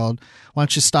spoiled, why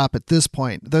don't you stop at this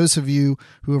point? Those of you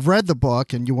who have read the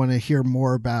book and you want to hear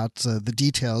more about the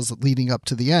details leading up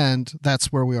to the end,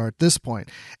 that's where we are at this point.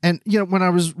 And, you know, when I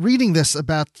was reading this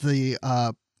about the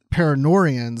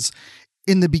Perenoreans,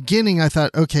 in the beginning, I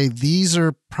thought, okay, these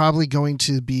are probably going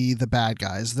to be the bad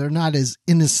guys. They're not as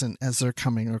innocent as they're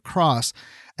coming across.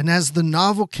 And as the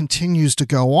novel continues to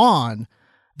go on,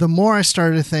 the more I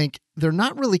started to think they're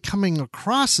not really coming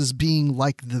across as being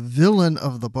like the villain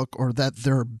of the book or that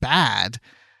they're bad.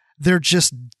 They're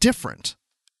just different.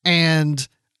 And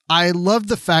I love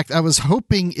the fact, I was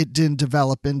hoping it didn't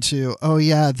develop into, oh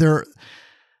yeah,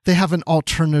 they have an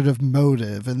alternative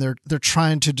motive and they're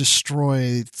trying to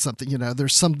destroy something, you know,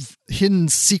 there's some hidden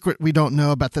secret we don't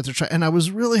know about that they're trying. And I was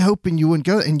really hoping you wouldn't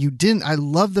go, and you didn't. I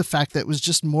love the fact that it was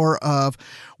just more of,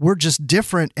 we're just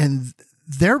different and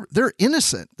they're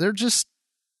innocent. They're just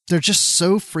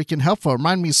so freaking helpful.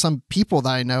 Remind me of some people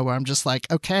that I know where I'm just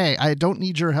like, okay, I don't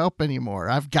need your help anymore.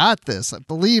 I've got this.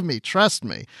 Believe me, trust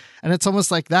me. And it's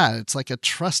almost like that. It's like a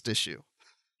trust issue.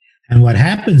 And what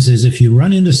happens is if you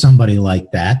run into somebody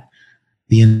like that,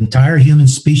 the entire human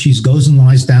species goes and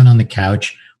lies down on the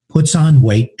couch, puts on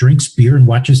weight, drinks beer, and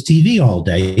watches TV all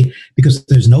day because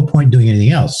there's no point doing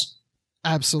anything else.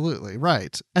 Absolutely,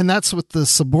 right. And that's what the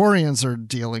SiBorians are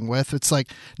dealing with. It's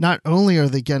like, not only are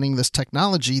they getting this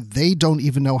technology, they don't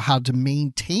even know how to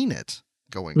maintain it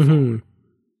going forward.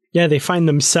 Yeah, they find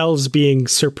themselves being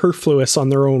superfluous on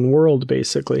their own world,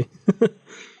 basically.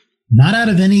 Not out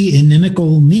of any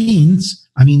inimical means,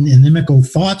 inimical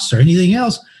thoughts or anything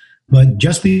else, but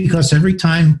just because every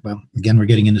time, well, again, we're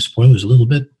getting into spoilers a little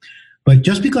bit, but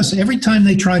just because every time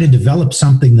they try to develop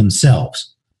something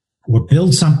themselves or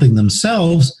build something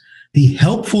themselves, the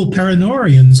helpful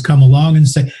Perenoreans come along and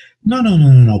say,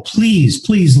 no,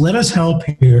 please let us help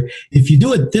here. If you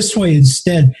do it this way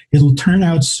instead, it'll turn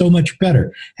out so much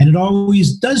better. And it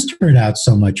always does turn out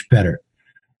so much better.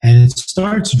 And it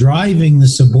starts driving the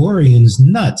SiBorians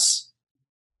nuts,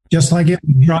 just like it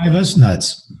would drive us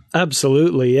nuts.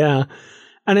 Absolutely, yeah.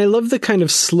 And I love the kind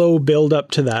of slow build up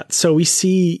to that. So we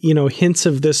see, hints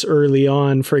of this early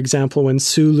on. For example, when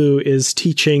Sulu is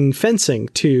teaching fencing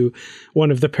to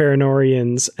one of the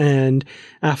Perenoreans, and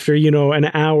after, an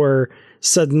hour,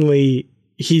 suddenly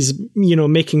he's,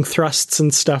 making thrusts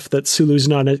and stuff that Sulu's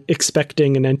not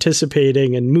expecting and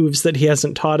anticipating, and moves that he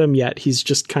hasn't taught him yet. He's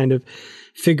just kind of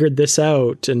figured this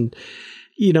out. And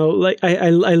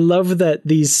I love that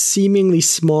these seemingly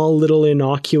small little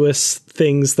innocuous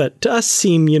things that to us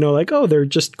seem like, oh, they're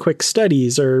just quick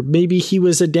studies, or maybe he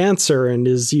was a dancer and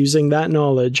is using that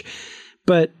knowledge.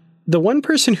 But the one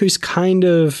person who's kind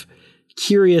of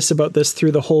curious about this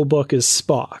through the whole book is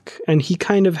Spock, and he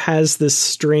kind of has this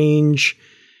strange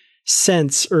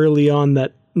sense early on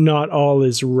that not all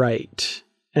is right.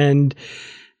 And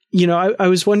I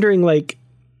was wondering,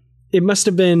 it must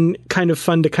have been kind of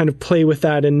fun to kind of play with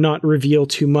that and not reveal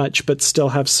too much, but still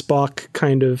have Spock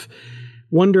kind of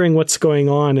wondering what's going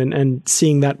on and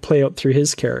seeing that play out through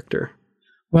his character.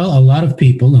 Well, a lot of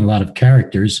people and a lot of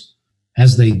characters,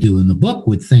 as they do in the book,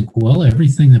 would think, well,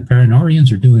 everything the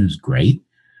Perenoreans are doing is great.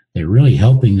 They're really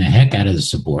helping the heck out of the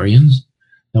SiBorians.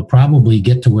 They'll probably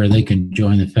get to where they can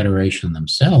join the Federation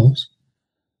themselves.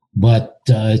 But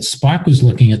Spock was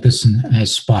looking at this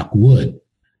as Spock would,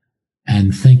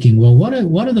 and thinking, well, what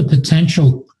are the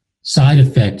potential side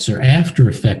effects or after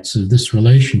effects of this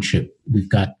relationship we've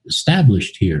got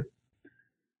established here?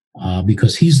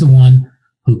 Because he's the one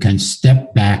who can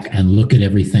step back and look at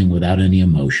everything without any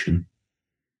emotion,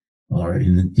 or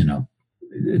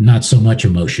not so much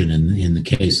emotion in the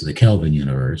case of the Kelvin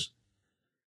universe,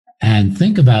 and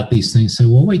think about these things. Say,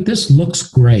 well, wait, this looks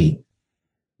great,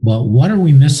 but what are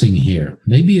we missing here?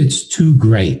 Maybe it's too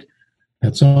great.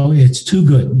 That's all. It's too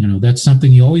good. That's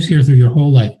something you always hear through your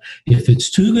whole life. If it's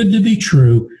too good to be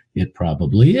true, it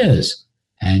probably is.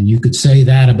 And you could say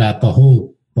that about the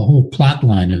whole plot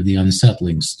line of the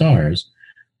Unsettling Stars,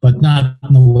 but not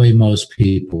in the way most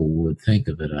people would think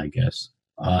of it, I guess.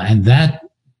 And that,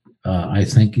 I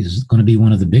think, is going to be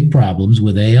one of the big problems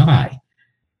with AI.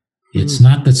 It's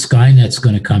not that Skynet's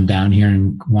going to come down here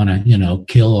and want to,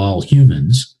 kill all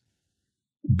humans,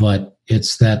 but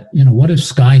it's that, what if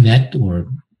Skynet or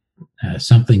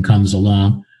something comes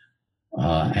along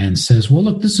and says, well,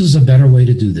 look, this is a better way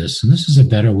to do this, and this is a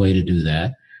better way to do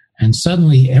that. And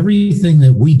suddenly everything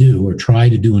that we do or try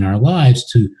to do in our lives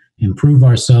to improve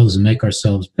ourselves and make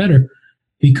ourselves better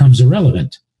becomes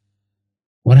irrelevant.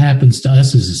 What happens to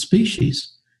us as a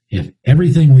species if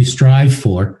everything we strive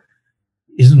for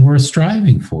isn't worth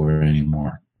striving for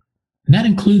anymore? And that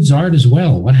includes art as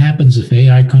well. What happens if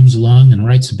AI comes along and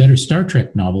writes a better Star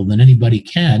Trek novel than anybody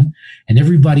can, and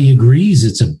everybody agrees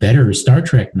it's a better Star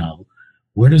Trek novel?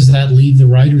 Where does that leave the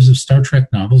writers of Star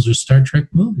Trek novels or Star Trek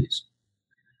movies?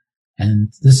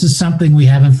 And this is something we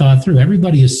haven't thought through.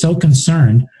 Everybody is so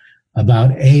concerned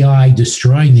about AI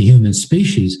destroying the human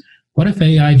species. What if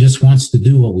AI just wants to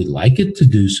do what we like it to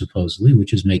do, supposedly,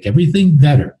 which is make everything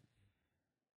better?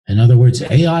 In other words,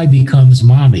 AI becomes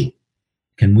mommy.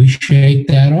 Can we shake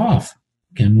that off?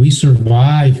 Can we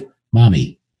survive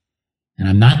mommy? And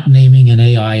I'm not naming an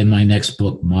AI in my next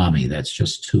book mommy. That's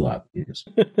just too obvious.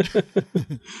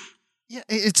 Yeah,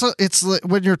 it's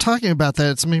when you're talking about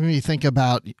that, it's making me think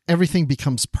about everything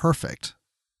becomes perfect.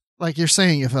 Like you're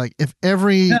saying, if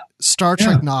every Star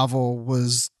Trek novel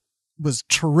was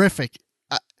terrific,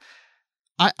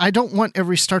 I don't want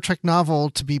every Star Trek novel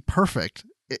to be perfect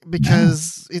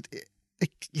because it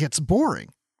gets boring,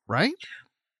 right?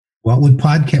 What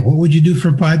would you do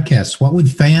for podcasts? What would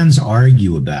fans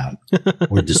argue about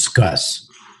or discuss?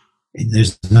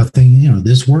 There's nothing,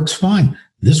 this works fine.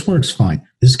 This works fine.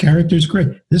 This character's great.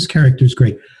 This character's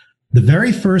great. The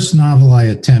very first novel I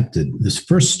attempted, this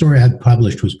first story I had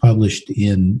published, was published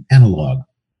in Analog.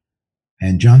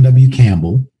 And John W.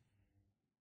 Campbell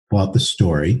bought the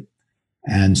story.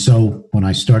 And so when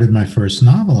I started my first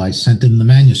novel, I sent him the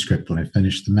manuscript. When I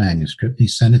finished the manuscript, he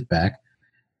sent it back.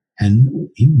 And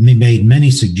he made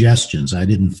many suggestions. I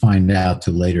didn't find out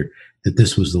till later that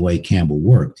this was the way Campbell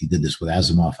worked. He did this with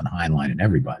Asimov and Heinlein and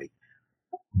everybody.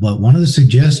 But one of the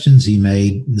suggestions he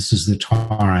made, this is the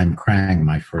Tar I'm Krang,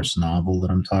 my first novel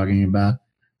that I'm talking about.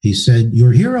 He said,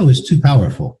 your hero is too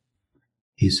powerful.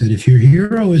 He said, if your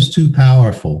hero is too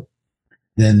powerful,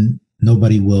 then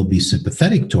nobody will be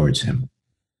sympathetic towards him.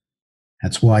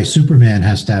 That's why Superman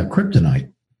has to have kryptonite.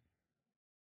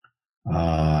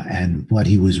 And what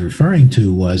he was referring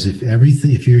to was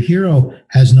if your hero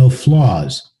has no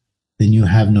flaws, then you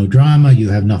have no drama, you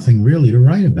have nothing really to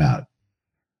write about.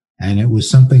 And it was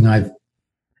something I've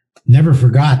never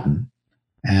forgotten.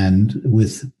 And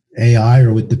with AI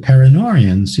or with the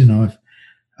Perenoreans,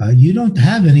 if you don't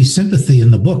have any sympathy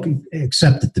in the book,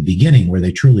 except at the beginning where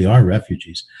they truly are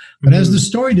refugees. But as the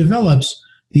story develops,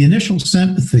 the initial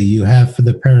sympathy you have for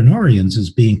the Perenoreans as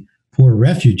being poor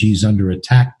refugees under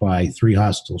attack by 3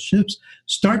 hostile ships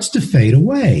starts to fade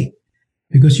away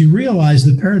because you realize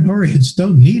the Perenoreans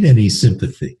don't need any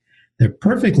sympathy. They're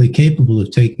perfectly capable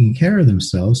of taking care of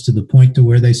themselves to the point to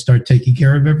where they start taking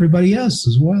care of everybody else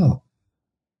as well.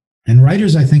 And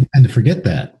writers, I think, tend to forget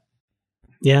that.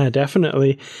 Yeah,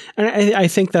 definitely. And I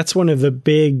think that's one of the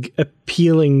big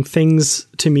appealing things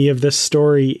to me of this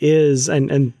story is,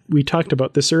 and we talked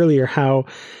about this earlier, how,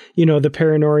 the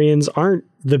Perenoreans aren't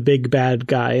the big bad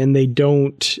guy and they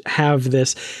don't have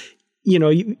this,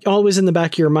 always in the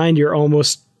back of your mind, you're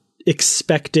almost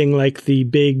expecting like the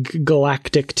big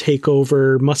galactic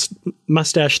takeover,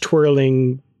 mustache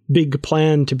twirling big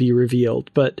plan to be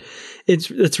revealed, but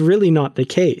it's really not the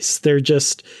case. They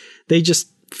just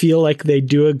feel like they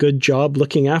do a good job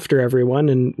looking after everyone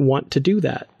and want to do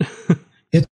that.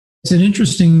 It's an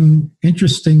interesting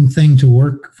thing to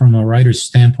work from a writer's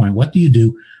standpoint. What do you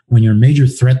do when your major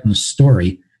threat in the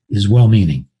story is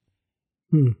well-meaning?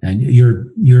 And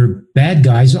your bad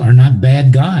guys are not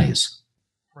bad guys.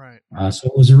 Right. So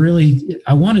it was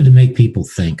I wanted to make people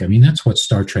think. I mean, that's what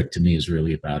Star Trek to me is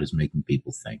really about, is making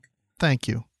people think. Thank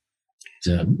you.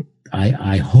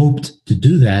 I hoped to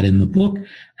do that in the book,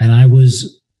 and I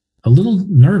was a little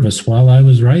nervous while I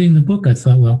was writing the book. I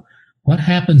thought, well, what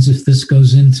happens if this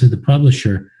goes into the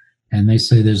publisher and they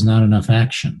say there's not enough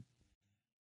action,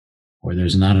 or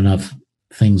there's not enough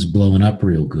things blowing up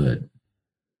real good?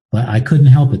 But I couldn't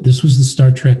help it. This was the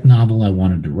Star Trek novel I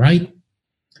wanted to write,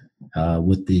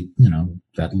 with the,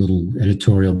 that little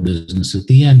editorial business at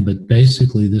the end. But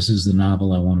basically, this is the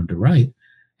novel I wanted to write,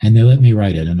 and they let me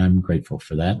write it, and I'm grateful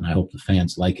for that, and I hope the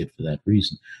fans like it for that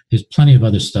reason. There's plenty of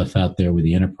other stuff out there where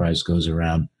the Enterprise goes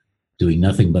around doing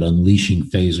nothing but unleashing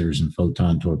phasers and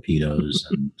photon torpedoes,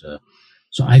 and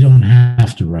so I don't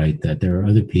have to write that. There are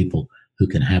other people who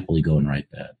can happily go and write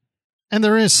that. And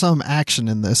there is some action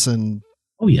in this, and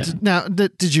oh yeah. Now,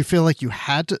 did you feel like you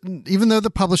had to, even though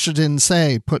the publisher didn't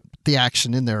say put the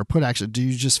action in there or put action, do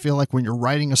you just feel like when you're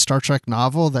writing a Star Trek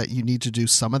novel that you need to do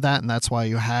some of that, and that's why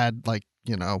you had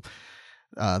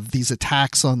these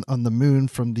attacks on the moon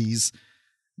from these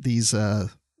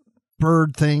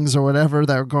bird things or whatever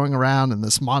that were going around, and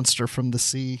this monster from the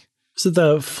sea? So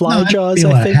the fly jaws,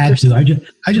 I think. I had to.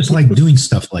 I just like doing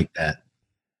stuff like that.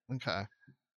 Okay.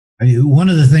 One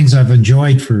of the things I've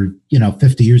enjoyed for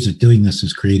 50 years of doing this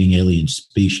is creating alien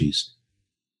species.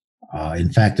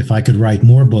 In fact, if I could write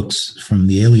more books from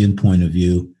the alien point of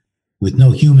view with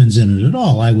no humans in it at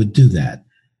all, I would do that.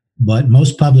 But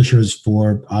most publishers,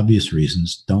 for obvious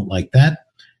reasons, don't like that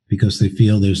because they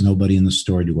feel there's nobody in the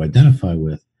story to identify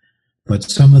with. But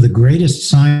some of the greatest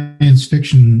science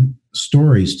fiction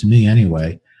stories, to me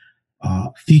anyway,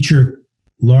 feature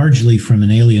largely from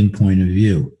an alien point of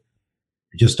view.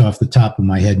 Just off the top of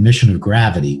my head, Mission of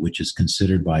Gravity, which is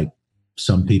considered by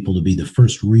some people to be the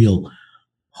first real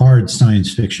hard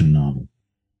science fiction novel.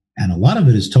 And a lot of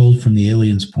it is told from the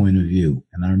aliens' point of view.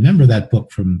 And I remember that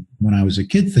book from when I was a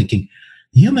kid thinking,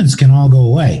 humans can all go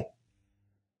away.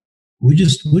 We'll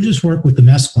just work with the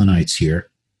mesclinites here,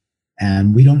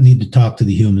 and we don't need to talk to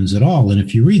the humans at all. And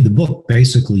if you read the book,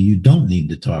 basically you don't need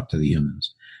to talk to the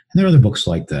humans. And there are other books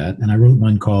like that. And I wrote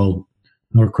one called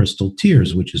Nor Crystal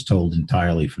Tears, which is told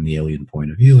entirely from the alien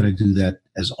point of view. And I do that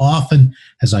as often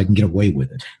as I can get away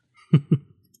with it.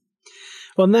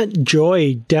 Well, and that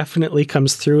joy definitely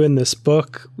comes through in this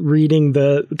book, reading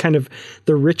the kind of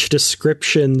the rich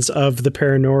descriptions of the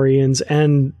Perenoreans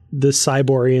and the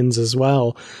SiBorians as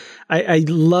well. I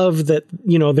love that,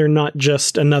 they're not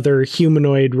just another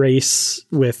humanoid race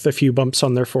with a few bumps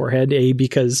on their forehead,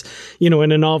 because, in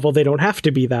a novel, they don't have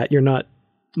to be that. You're not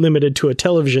limited to a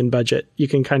television budget. You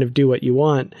can kind of do what you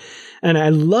want. And I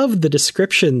love the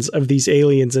descriptions of these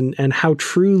aliens and how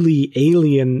truly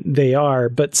alien they are,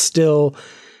 but still,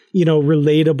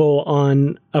 relatable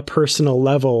on a personal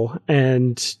level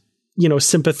and,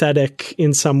 sympathetic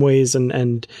in some ways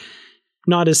and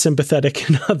not as sympathetic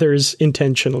in others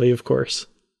intentionally, of course.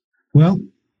 Well,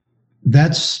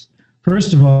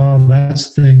 first of all,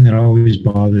 that's the thing that always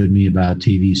bothered me about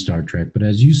TV Star Trek. But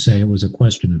as you say, it was a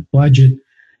question of budget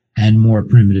and more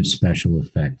primitive special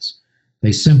effects.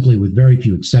 They simply, with very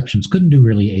few exceptions, couldn't do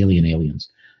really aliens.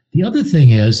 The other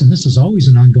thing is, and this is always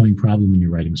an ongoing problem when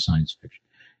you're writing science fiction,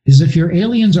 is if your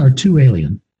aliens are too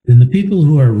alien, then the people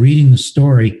who are reading the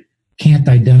story can't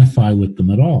identify with them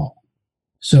at all.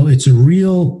 So it's a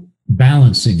real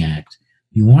balancing act.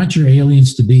 You want your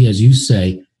aliens to be, as you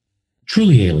say,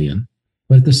 truly alien,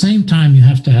 but at the same time, you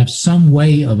have to have some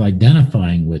way of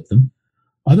identifying with them.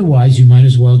 Otherwise, you might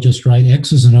as well just write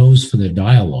X's and O's for their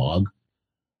dialogue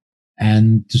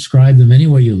and describe them any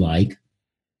way you like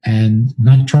and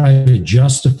not try to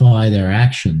justify their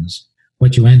actions.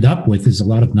 What you end up with is a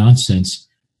lot of nonsense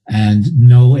and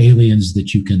no aliens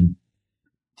that you can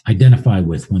identify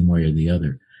with one way or the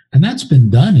other. And that's been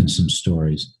done in some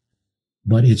stories,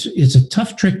 but it's a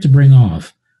tough trick to bring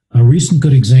off. A recent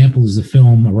good example is the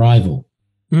film Arrival,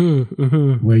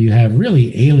 where you have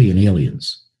really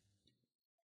aliens.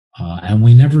 And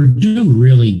we never do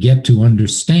really get to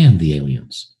understand the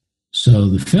aliens. So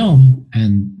the film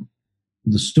and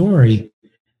the story,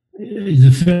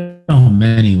 the film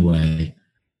anyway,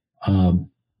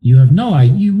 you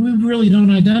really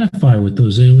don't identify with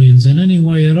those aliens in any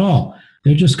way at all.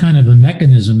 They're just kind of a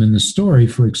mechanism in the story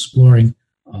for exploring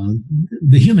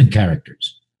the human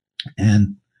characters.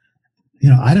 And,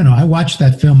 I don't know. I watched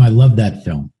that film. I love that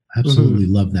film. Absolutely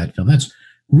love that film. That's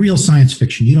real science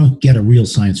fiction. You don't get a real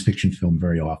science fiction film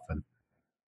very often.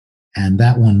 And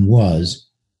that one was.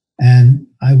 And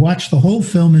I watched the whole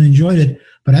film and enjoyed it.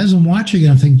 But as I'm watching it,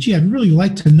 I'm thinking, gee, I'd really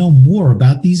like to know more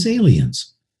about these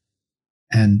aliens.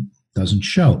 And it doesn't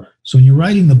show. So when you're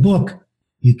writing the book,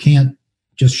 you can't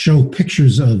just show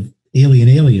pictures of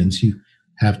aliens. You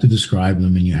have to describe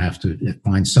them, and you have to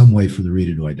find some way for the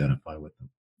reader to identify with them.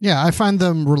 Yeah, I find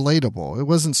them relatable. It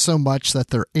wasn't so much that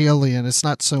they're alien. It's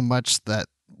not so much that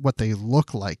what they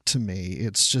look like to me.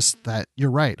 It's just that you're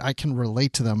right. I can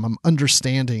relate to them. I'm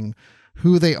understanding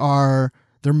who they are,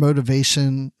 their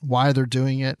motivation, why they're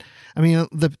doing it. I mean,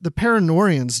 the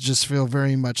Perenoreans just feel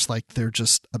very much like they're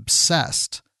just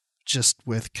obsessed just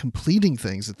with completing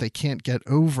things, that they can't get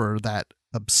over that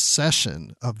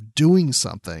obsession of doing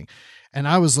something. And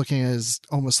I was looking at it as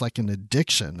almost like an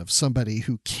addiction of somebody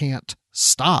who can't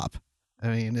stop. I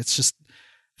mean, it's just,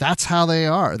 that's how they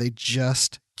are. They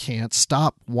just can't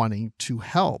stop wanting to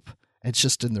help. It's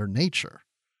just in their nature.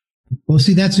 Well,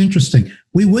 see, that's interesting.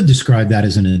 We would describe that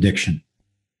as an addiction,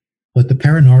 but the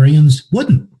Perenoreans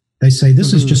wouldn't. They say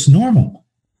this is just normal.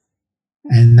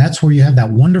 And that's where you have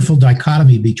that wonderful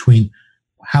dichotomy between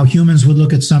how humans would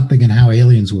look at something and how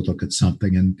aliens would look at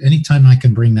something. And anytime I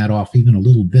can bring that off even a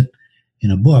little bit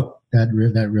in a book, that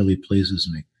really pleases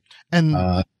me.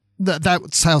 And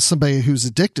that's how somebody who's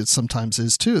addicted sometimes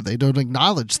is too. They don't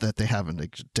acknowledge that they have an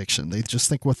addiction. They just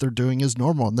think what they're doing is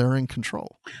normal and they're in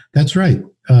control. That's right.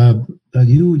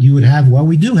 You would have, well,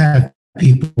 we do have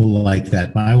people like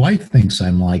that. My wife thinks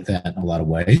I'm like that in a lot of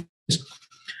ways,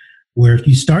 where if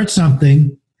you start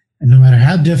something, and no matter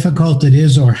how difficult it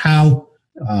is or how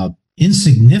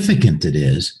insignificant it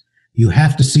is, you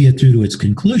have to see it through to its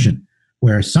conclusion.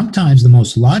 Where sometimes the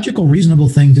most logical, reasonable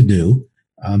thing to do,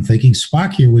 I'm thinking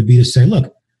Spock here, would be to say,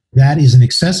 look, that is an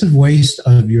excessive waste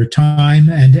of your time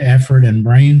and effort and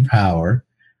brain power.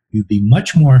 You'd be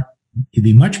much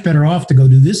better off to go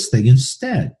do this thing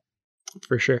instead.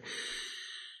 For sure.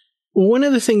 One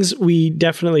of the things we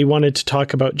definitely wanted to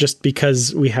talk about, just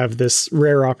because we have this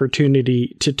rare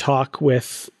opportunity to talk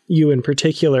with you in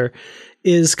particular,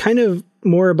 is kind of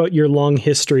more about your long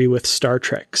history with Star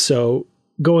Trek. So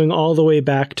going all the way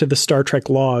back to the Star Trek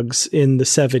logs in the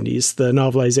 70s, the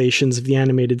novelizations of the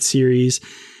animated series,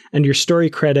 and your story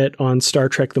credit on Star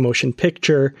Trek: The Motion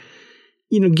Picture.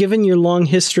 Given your long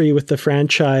history with the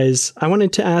franchise, I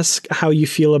wanted to ask how you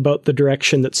feel about the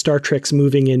direction that Star Trek's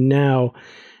moving in now,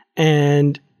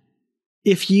 and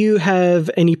if you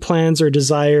have any plans or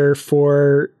desire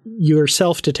for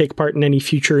yourself to take part in any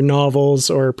future novels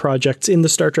or projects in the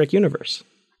Star Trek universe.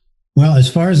 Well,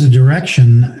 as far as the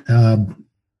direction,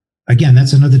 again,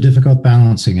 that's another difficult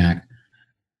balancing act.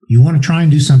 You want to try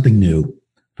and do something new,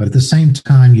 but at the same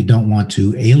time, you don't want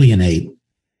to alienate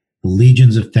the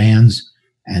legions of fans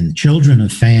and children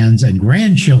of fans and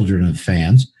grandchildren of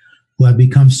fans who have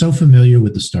become so familiar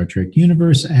with the Star Trek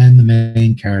universe and the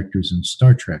main characters in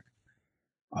Star Trek.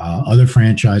 Other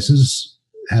franchises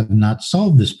have not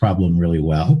solved this problem really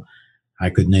well. I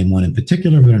could name one in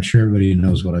particular, but I'm sure everybody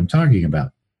knows what I'm talking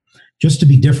about. Just to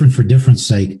be different for difference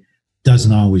sake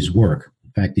doesn't always work.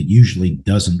 In fact, it usually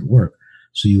doesn't work.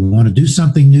 So you want to do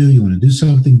something new, you want to do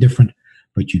something different,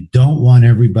 but you don't want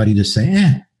everybody to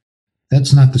say,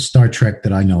 that's not the Star Trek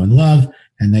that I know and love,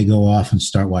 and they go off and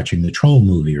start watching the Troll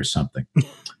movie or something.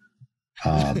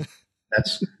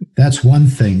 That's one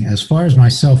thing. As far as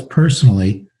myself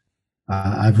personally,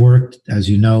 I've worked, as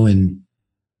you know, in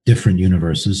different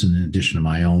universes in addition to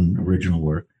my own original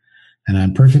work, and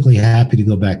I'm perfectly happy to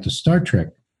go back to Star Trek.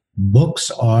 Books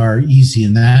are easy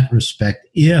in that respect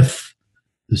if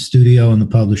the studio and the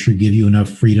publisher give you enough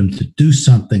freedom to do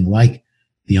something like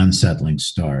the Unsettling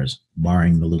Stars,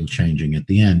 barring the little changing at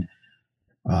the end.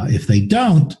 If they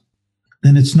don't,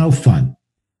 then it's no fun.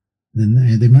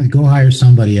 Then they might go hire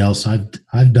somebody else.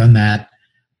 I've done that.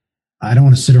 I don't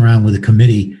want to sit around with a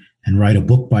committee and write a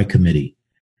book by committee.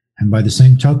 And by the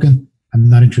same token, I'm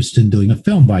not interested in doing a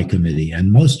film by committee.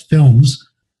 And most films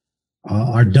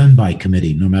are done by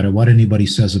committee, no matter what anybody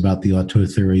says about the auteur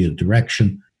theory of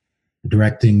directing.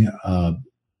 I'm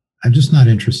just not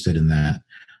interested in that.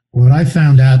 What I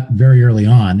found out very early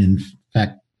on, in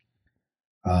fact,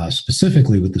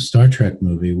 specifically with the Star Trek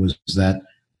movie, was that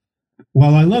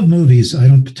while I love movies, I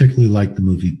don't particularly like the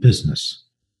movie business.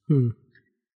 And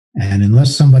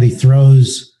unless somebody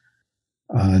throws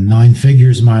 9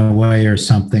 figures my way or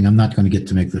something, I'm not going to get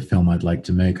to make the film I'd like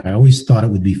to make. I always thought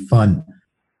it would be fun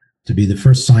to be the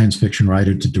first science fiction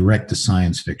writer to direct a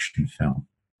science fiction film.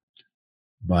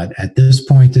 But at this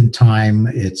point in time,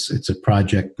 it's a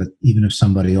project that even if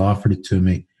somebody offered it to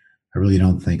me, I really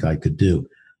don't think I could do.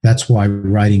 That's why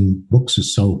writing books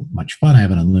is so much fun. I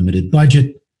have an unlimited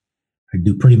budget. I can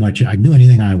do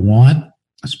anything I want,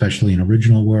 especially in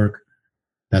original work.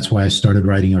 That's why I started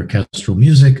writing orchestral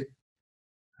music.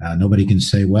 Nobody can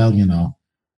say, well,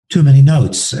 too many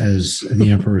notes, as the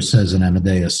emperor says in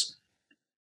Amadeus.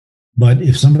 But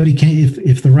if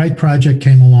if the right project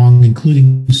came along,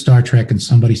 including Star Trek, and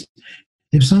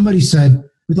if somebody said,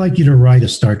 we'd like you to write a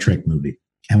Star Trek movie,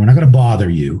 and we're not going to bother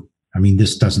you. I mean,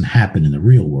 this doesn't happen in the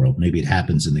real world. Maybe it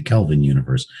happens in the Kelvin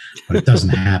universe, but it doesn't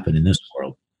happen in this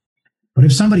world. But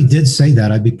if somebody did say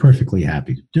that, I'd be perfectly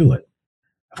happy to do it.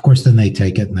 Of course, then they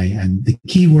take it, and the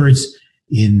key words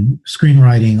in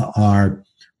screenwriting are,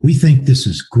 we think this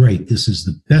is great. This is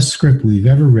the best script we've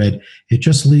ever read. It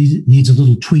just needs a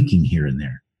little tweaking here and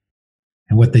there.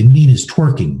 And what they mean is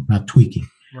twerking, not tweaking.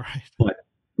 Right. But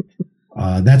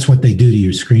that's what they do to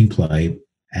your screenplay.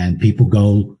 And people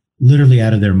go literally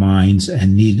out of their minds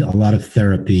and need a lot of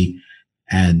therapy.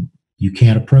 And you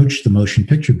can't approach the motion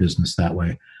picture business that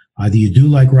way. Either you do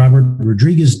like Robert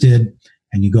Rodriguez did,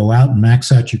 and you go out and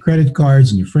max out your credit cards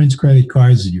and your friends' credit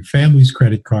cards and your family's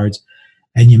credit cards,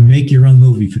 and you make your own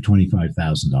movie for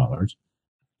 $25,000.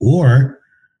 Or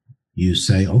you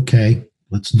say, okay,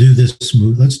 let's do this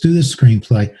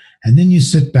screenplay. And then you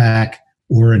sit back,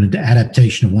 or an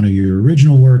adaptation of one of your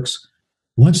original works.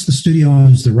 Once the studio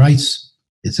owns the rights,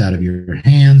 it's out of your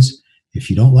hands. If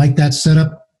you don't like that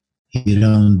setup, you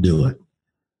don't do it.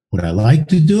 Would I like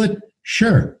to do it?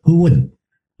 Sure, who wouldn't?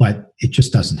 But it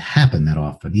just doesn't happen that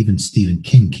often. Even Stephen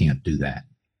King can't do that.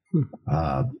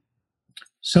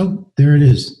 So there it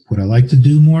is. Would I like to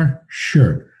do more?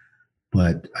 Sure.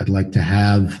 But I'd like to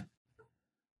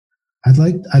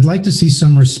see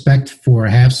some respect for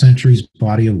a half century's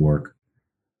body of work.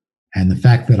 And the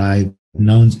fact that I've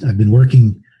been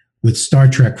working with Star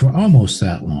Trek for almost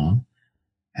that long.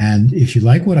 And if you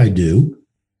like what I do,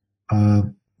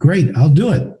 great, I'll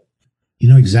do it. You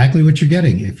know exactly what you're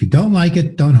getting. If you don't like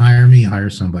it, don't hire me,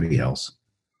 hire somebody else.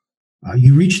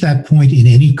 You reach that point in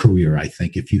any career, I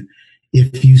think. If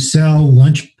you sell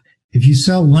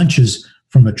lunches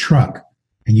from a truck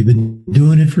and you've been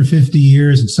doing it for 50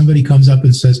 years and somebody comes up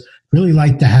and says, really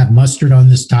like to have mustard on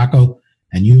this taco,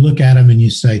 and you look at them and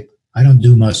you say, I don't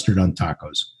do mustard on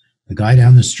tacos. The guy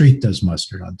down the street does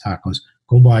mustard on tacos.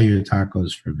 Go buy your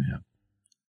tacos from him.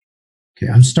 Okay,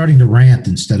 I'm starting to rant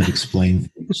instead of explain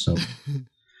things. So,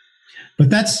 but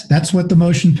that's what the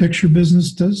motion picture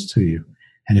business does to you.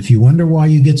 And if you wonder why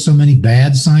you get so many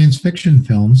bad science fiction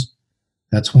films,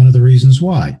 that's one of the reasons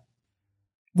why.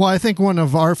 Well, I think one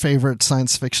of our favorite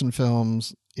science fiction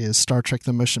films is Star Trek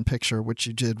the Motion Picture, which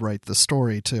you did write the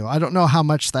story to. I don't know how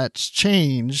much that's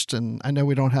changed, and I know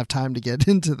we don't have time to get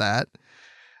into that.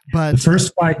 But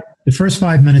the first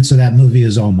 5 minutes of that movie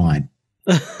is all mine.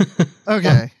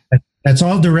 Okay. That's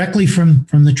all directly from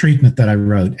the treatment that I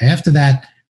wrote. After that,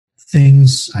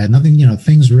 things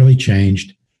really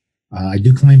changed. I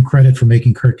do claim credit for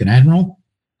making Kirk an admiral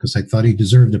because I thought he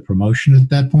deserved a promotion at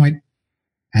that point,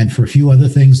 and for a few other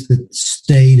things that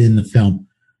stayed in the film.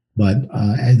 But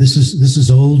this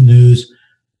is old news.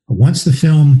 Once the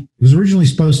film was originally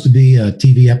supposed to be a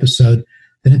TV episode,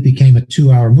 then it became a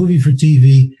 2-hour movie for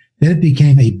TV. Then it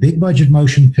became a big budget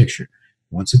motion picture.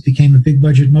 Once it became a big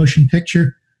budget motion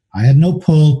picture, I had no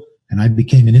pull, and I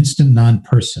became an instant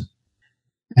non-person.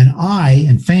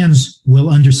 And fans will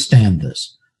understand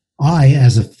this. I,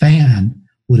 as a fan,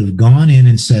 would have gone in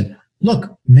and said,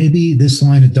 look, maybe this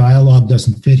line of dialogue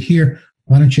doesn't fit here.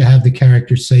 Why don't you have the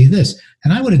character say this?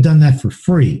 And I would have done that for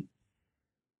free.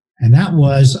 And that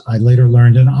was, I later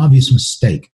learned, an obvious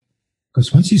mistake.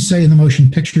 Because once you say in the motion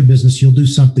picture business you'll do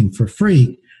something for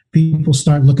free, people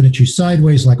start looking at you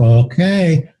sideways like,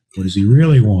 okay, what does he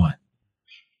really want?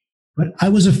 But I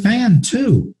was a fan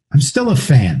too. I'm still a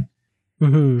fan.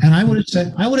 Mm-hmm. And I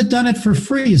would have done it for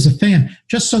free as a fan,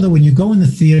 just so that when you go in the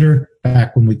theater,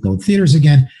 back when we go to theaters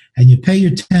again, and you pay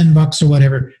your $10 or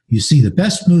whatever, you see the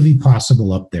best movie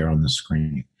possible up there on the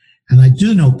screen. And I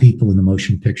do know people in the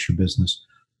motion picture business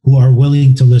who are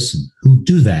willing to listen, who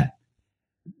do that.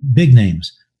 Big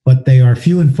names, but they are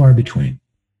few and far between.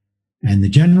 And the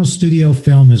general studio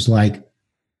film is like,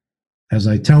 as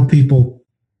I tell people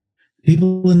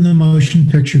in the motion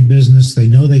picture business, they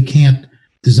know they can't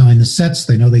design the sets,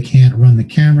 they know they can't run the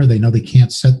camera, they know they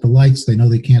can't set the lights, they know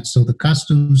they can't sew the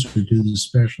costumes or do the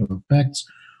special effects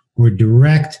or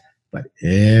direct, but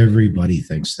everybody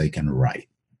thinks they can write.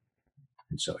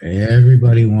 And so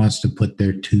everybody wants to put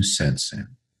their 2 cents in.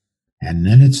 And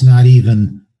then it's not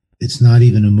even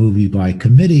a movie by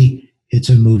committee, it's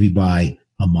a movie by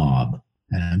a mob.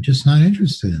 And I'm just not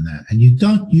interested in that. And you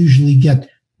don't usually get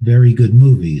very good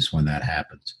movies when that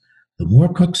happens. The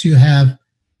more cooks you have,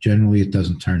 generally it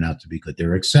doesn't turn out to be good.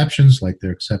 There are exceptions, like there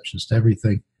are exceptions to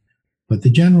everything. But the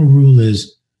general rule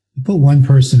is you put one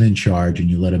person in charge and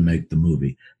you let him make the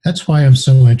movie. That's why I'm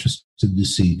so interested to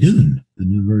see Dune, the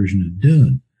new version of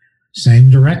Dune. Same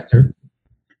director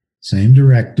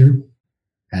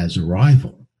as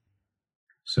Arrival.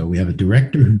 So we have a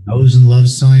director who knows and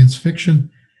loves science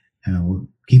fiction, and we'll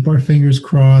keep our fingers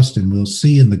crossed, and we'll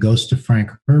see in The Ghost of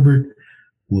Frank Herbert,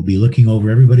 we'll be looking over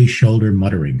everybody's shoulder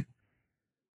muttering,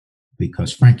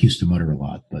 because Frank used to mutter a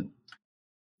lot. But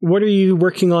what are you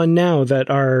working on now that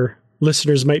our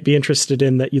listeners might be interested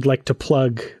in that you'd like to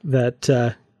plug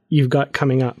that you've got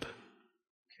coming up?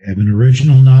 I have an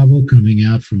original novel coming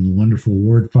out from the wonderful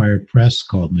Wordfire Press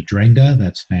called Madrenga.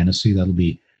 That's fantasy. That'll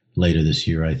be later this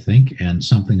year, I think. And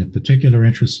something of particular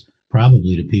interest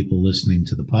probably to people listening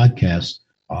to the podcast.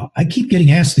 I keep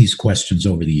getting asked these questions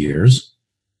over the years,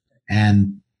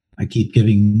 and I keep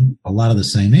giving a lot of the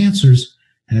same answers.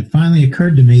 And it finally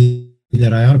occurred to me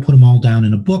that I ought to put them all down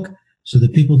in a book so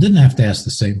that people didn't have to ask the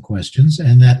same questions,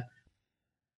 and that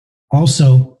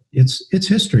also it's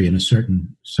history in a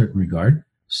certain regard.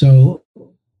 So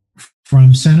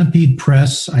from Centipede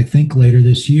Press, I think later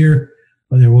this year,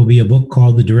 there will be a book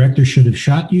called The Director Should Have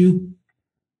Shot You,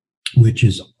 which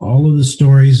is all of the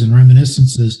stories and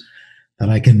reminiscences that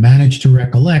I can manage to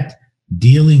recollect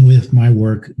dealing with my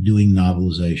work doing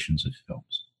novelizations of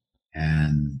films.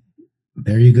 And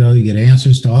there you go. You get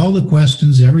answers to all the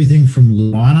questions, everything from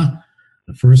Luana,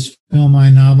 the first film I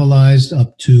novelized,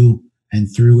 up to and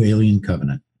through Alien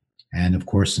Covenant. And of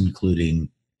course, including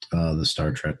the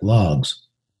Star Trek logs.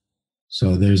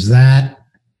 So there's that.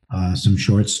 Some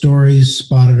short stories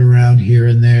spotted around here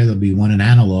and there. There'll be one in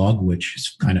analog, which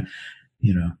is kind of,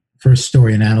 first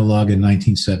story in analog in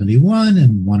 1971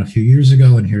 and one a few years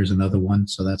ago. And here's another one.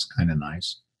 So that's kind of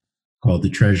nice, called The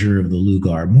Treasure of the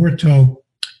Lugar Morto.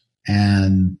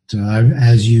 And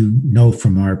as you know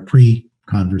from our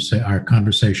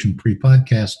conversation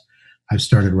pre-podcast, I've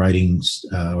started writing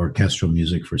orchestral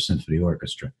music for symphony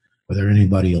orchestra. Whether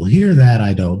anybody will hear that,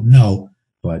 I don't know.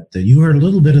 But you heard a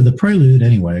little bit of the prelude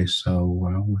anyway,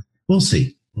 so we'll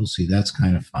see. We'll see. That's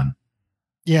kind of fun.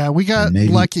 Yeah, we got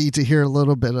lucky to hear a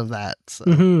little bit of that. So.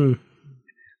 Mm-hmm.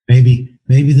 Maybe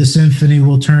the symphony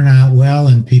will turn out well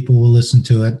and people will listen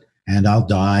to it, and I'll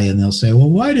die, and they'll say, well,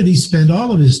 why did he spend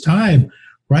all of his time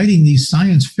writing these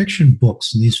science fiction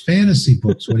books and these fantasy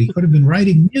books when he could have been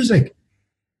writing music?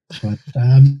 But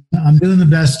I'm doing the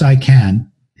best I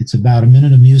can. It's about a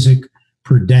minute of music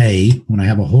per day when I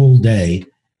have a whole day,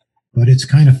 but it's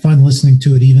kind of fun listening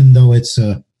to it, even though it's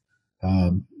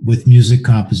with music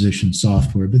composition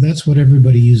software. But that's what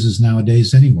everybody uses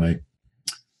nowadays anyway.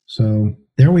 So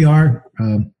there we are.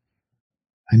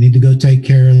 I need to go take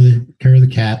care of the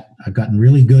cat. I've gotten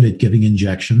really good at giving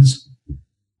injections.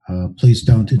 Please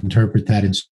don't interpret that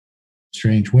in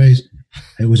strange ways.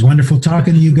 It was wonderful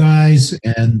talking to you guys,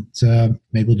 and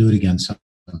maybe we'll do it again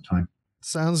sometime.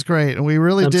 Sounds great. And we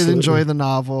really Absolutely. did enjoy the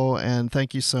novel, and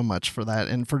thank you so much for that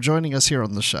and for joining us here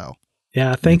on the show.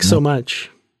 Yeah, thanks so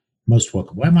much. Most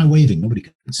welcome. Why am I waving? Nobody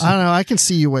can see. I don't know. I can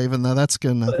see you waving, though. That's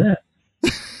good enough.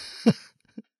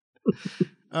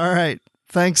 All right.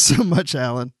 Thanks so much,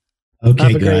 Alan. Okay,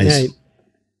 Have a guys. great night.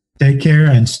 Take care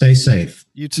and stay safe.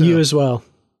 You too. You as well.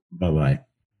 Bye-bye.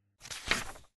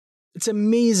 It's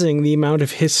amazing the amount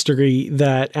of history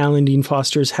that Alan Dean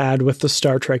Foster's had with the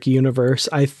Star Trek universe.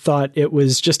 I thought it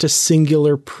was just a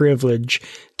singular privilege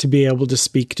to be able to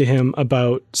speak to him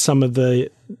about some of the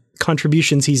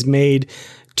contributions he's made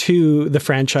to the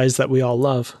franchise that we all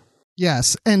love.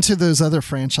 Yes, and to those other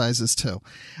franchises too.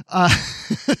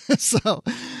 So,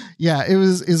 yeah, it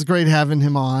was great having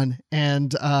him on,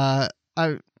 and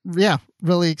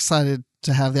really excited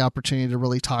to have the opportunity to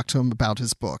really talk to him about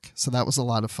his book. So that was a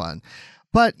lot of fun.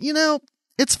 But,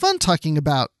 it's fun talking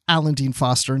about Alan Dean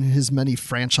Foster and his many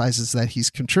franchises that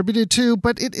he's contributed to,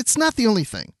 but it's not the only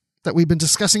thing that we've been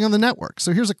discussing on the network.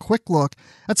 So here's a quick look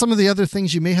at some of the other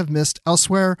things you may have missed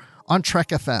elsewhere on Trek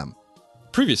FM.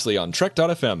 Previously on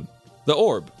Trek.fm, The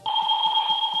Orb.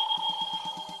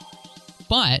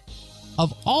 But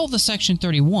of all the Section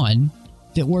 31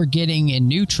 that we're getting in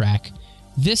New Trek,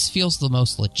 this feels the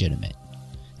most legitimate.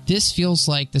 This feels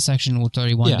like the Section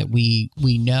 31 that we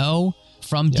know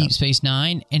from Deep Space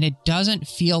Nine, and it doesn't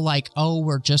feel like,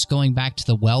 we're just going back to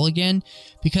the well again,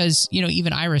 because,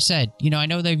 even Ira said, I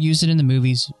know they've used it in the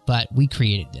movies, but we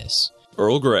created this.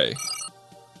 Earl Grey.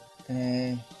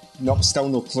 Still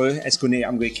no clue.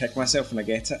 I'm going to kick myself when I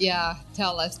get it. Yeah,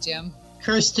 tell us, Jim.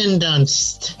 Kirsten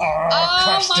Dunst.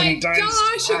 Oh my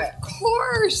gosh, of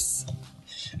course.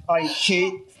 I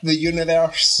hate the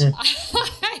universe.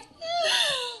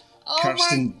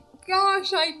 Kirsten. My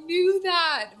gosh, I knew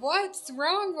that. What's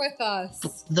wrong with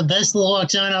us? The best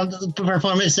Lockdown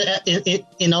performance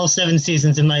in all 7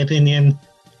 seasons, in my opinion.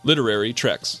 Literary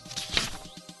Treks.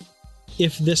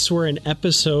 If this were an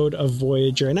episode of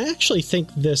Voyager, and I actually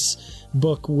think this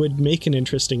book would make an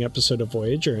interesting episode of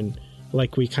Voyager, and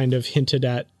like we kind of hinted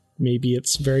at, maybe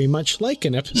it's very much like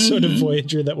an episode of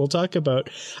Voyager that we'll talk about.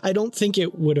 I don't think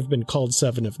it would have been called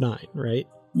 7 of 9, right?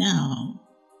 No,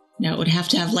 it would have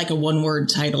to have like a one-word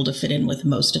title to fit in with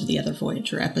most of the other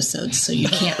Voyager episodes, so you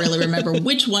can't really remember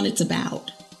which one it's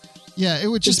about. Yeah, it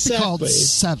would just be called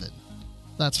 7.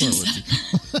 That's what it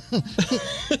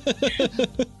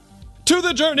would be. To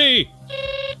the journey!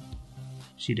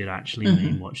 She did actually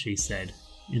mean what she said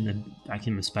back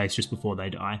in the space just before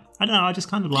they die. I don't know, I just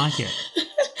kind of like it.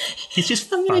 It's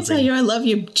just I'm going to tell you I love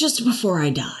you just before I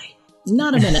die.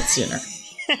 Not a minute sooner.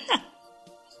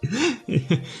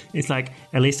 It's like,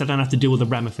 at least I don't have to deal with the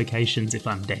ramifications if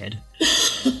I'm dead.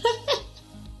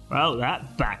 Well,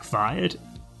 that backfired.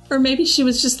 Or maybe she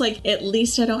was just like, at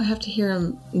least I don't have to hear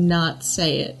him not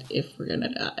say it if we're going to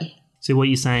die. So what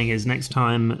you're saying is next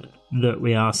time that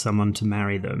we ask someone to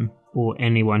marry them, or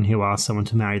anyone who asks someone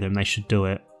to marry them, they should do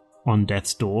it on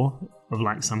death's door of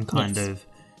like some kind of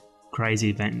crazy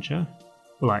adventure.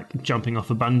 Like jumping off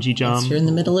a bungee jump. You're in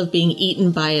the middle of being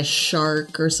eaten by a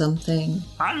shark or something.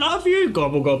 I love you!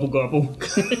 Gobble, gobble, gobble.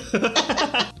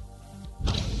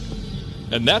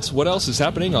 And that's what else is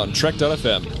happening on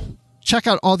Trek.fm. Check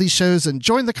out all these shows and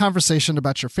join the conversation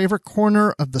about your favorite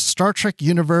corner of the Star Trek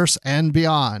universe and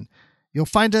beyond. You'll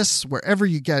find us wherever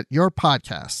you get your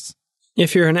podcasts.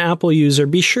 If you're an Apple user,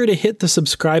 be sure to hit the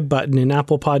subscribe button in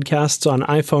Apple Podcasts on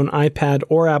iPhone, iPad,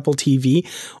 or Apple TV,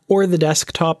 or the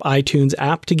desktop iTunes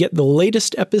app to get the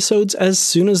latest episodes as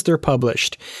soon as they're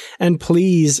published. And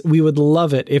please, we would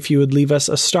love it if you would leave us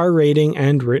a star rating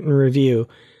and written review.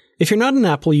 If you're not an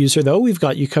Apple user, though, we've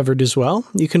got you covered as well.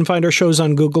 You can find our shows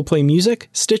on Google Play Music,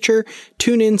 Stitcher,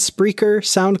 TuneIn, Spreaker,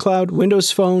 SoundCloud,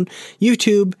 Windows Phone,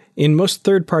 YouTube, in most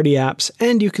third-party apps,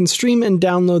 and you can stream and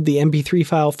download the MP3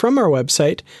 file from our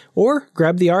website, or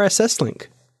grab the RSS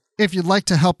link. If you'd like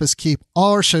to help us keep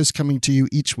all our shows coming to you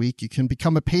each week, you can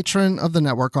become a patron of the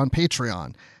network on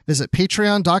Patreon. Visit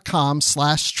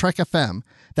patreon.com/TrekFM.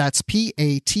 That's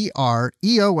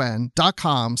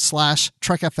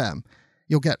patreon.com/TrekFM.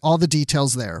 You'll get all the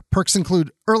details there. Perks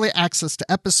include early access to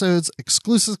episodes,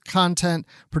 exclusive content,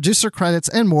 producer credits,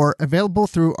 and more available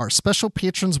through our special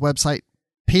patrons website,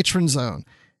 Patron Zone.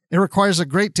 It requires a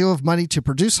great deal of money to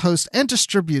produce, host, and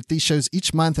distribute these shows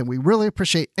each month, and we really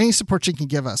appreciate any support you can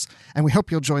give us, and we hope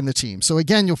you'll join the team. So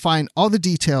again, you'll find all the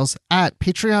details at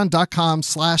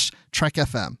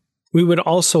patreon.com/TrekFM. We would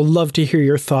also love to hear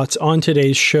your thoughts on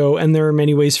today's show, and there are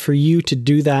many ways for you to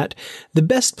do that. The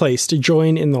best place to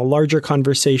join in the larger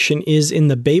conversation is in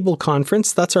the Babel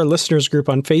Conference. That's our listeners group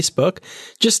on Facebook.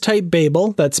 Just type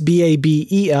Babel, that's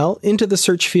Babel, into the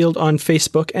search field on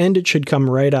Facebook, and it should come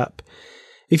right up.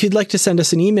 If you'd like to send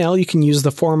us an email, you can use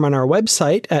the form on our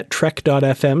website at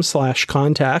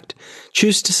trek.fm/contact.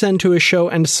 Choose to send to a show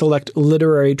and select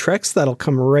Literary Treks. That'll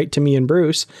come right to me and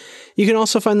Bruce. You can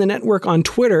also find the network on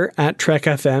Twitter at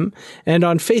TrekFM and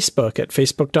on Facebook at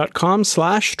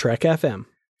facebook.com/TrekFM.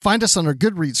 Find us on our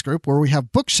Goodreads group where we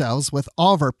have bookshelves with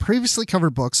all of our previously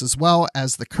covered books as well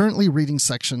as the currently reading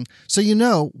section so you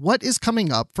know what is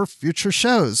coming up for future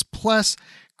shows. Plus,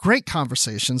 great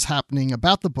conversations happening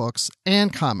about the books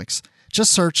and comics.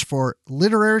 Just search for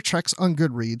Literary Treks on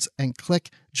Goodreads and click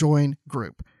Join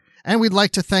Group. And we'd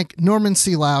like to thank Norman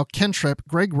C. Lau, Ken Tripp,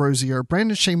 Greg Rozier,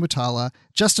 Brandon-Shea Mutala,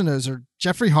 Justin Oser,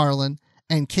 Jeffery Harlan,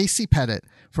 and Casey Pettitt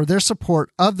for their support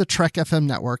of the Trek FM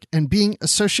network and being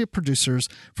associate producers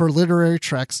for Literary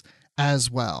Treks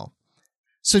as well.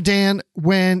 So Dan,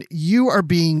 when you are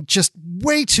being just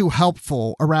way too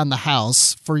helpful around the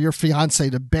house for your fiance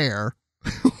to bear,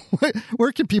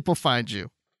 where can people find you?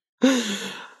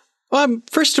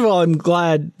 First of all, I'm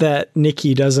glad that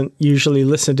Nikki doesn't usually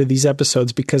listen to these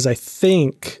episodes because I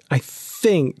think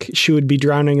she would be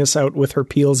drowning us out with her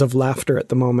peals of laughter at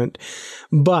the moment.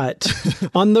 But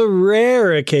on the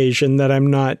rare occasion that I'm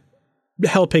not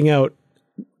helping out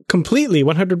completely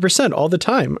 100% all the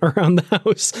time around the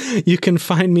house, you can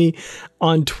find me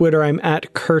on Twitter. I'm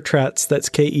at Kertrats. That's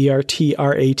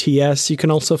KERTRATS. You can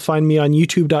also find me on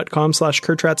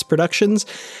youtube.com/Kertrats Productions,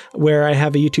 where I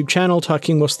have a YouTube channel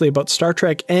talking mostly about Star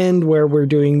Trek and where we're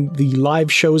doing the live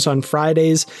shows on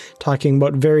Fridays, talking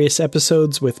about various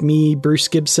episodes with me, Bruce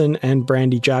Gibson, and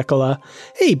Brandy Jackala.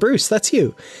 Hey, Bruce, that's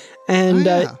you. And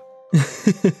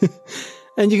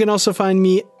and you can also find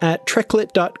me at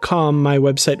treklit.com, my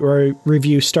website where I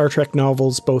review Star Trek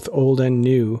novels, both old and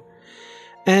new.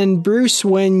 And Bruce,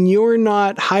 when you're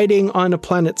not hiding on a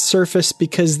planet's surface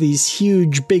because these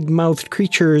huge, big-mouthed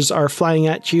creatures are flying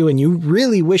at you and you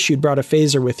really wish you'd brought a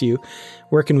phaser with you,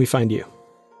 where can we find you?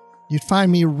 You'd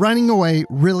find me running away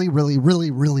really, really,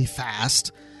 really, really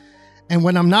fast. And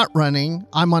when I'm not running,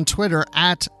 I'm on Twitter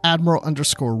at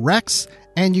Admiral_Rex.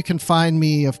 And you can find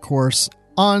me, of course,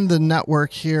 on the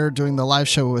network here doing the live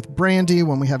show with Brandy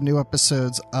when we have new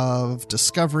episodes of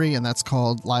Discovery, and that's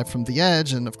called Live from the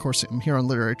Edge. And of course, I'm here on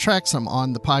Literary Treks. I'm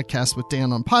on the podcast with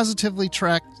Dan on Positively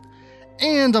Trek,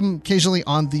 and I'm occasionally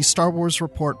on the Star Wars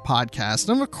Report podcast.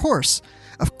 And of course,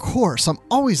 I'm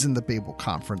always in the Babel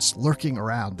Conference, lurking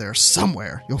around there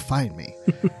somewhere. You'll find me.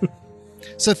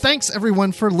 So thanks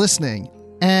everyone for listening,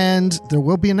 and there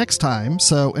will be a next time.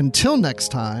 So until next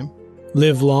time,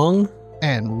 live long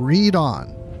and read on.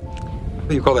 What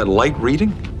do you call that, light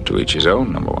reading? To each his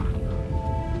own, number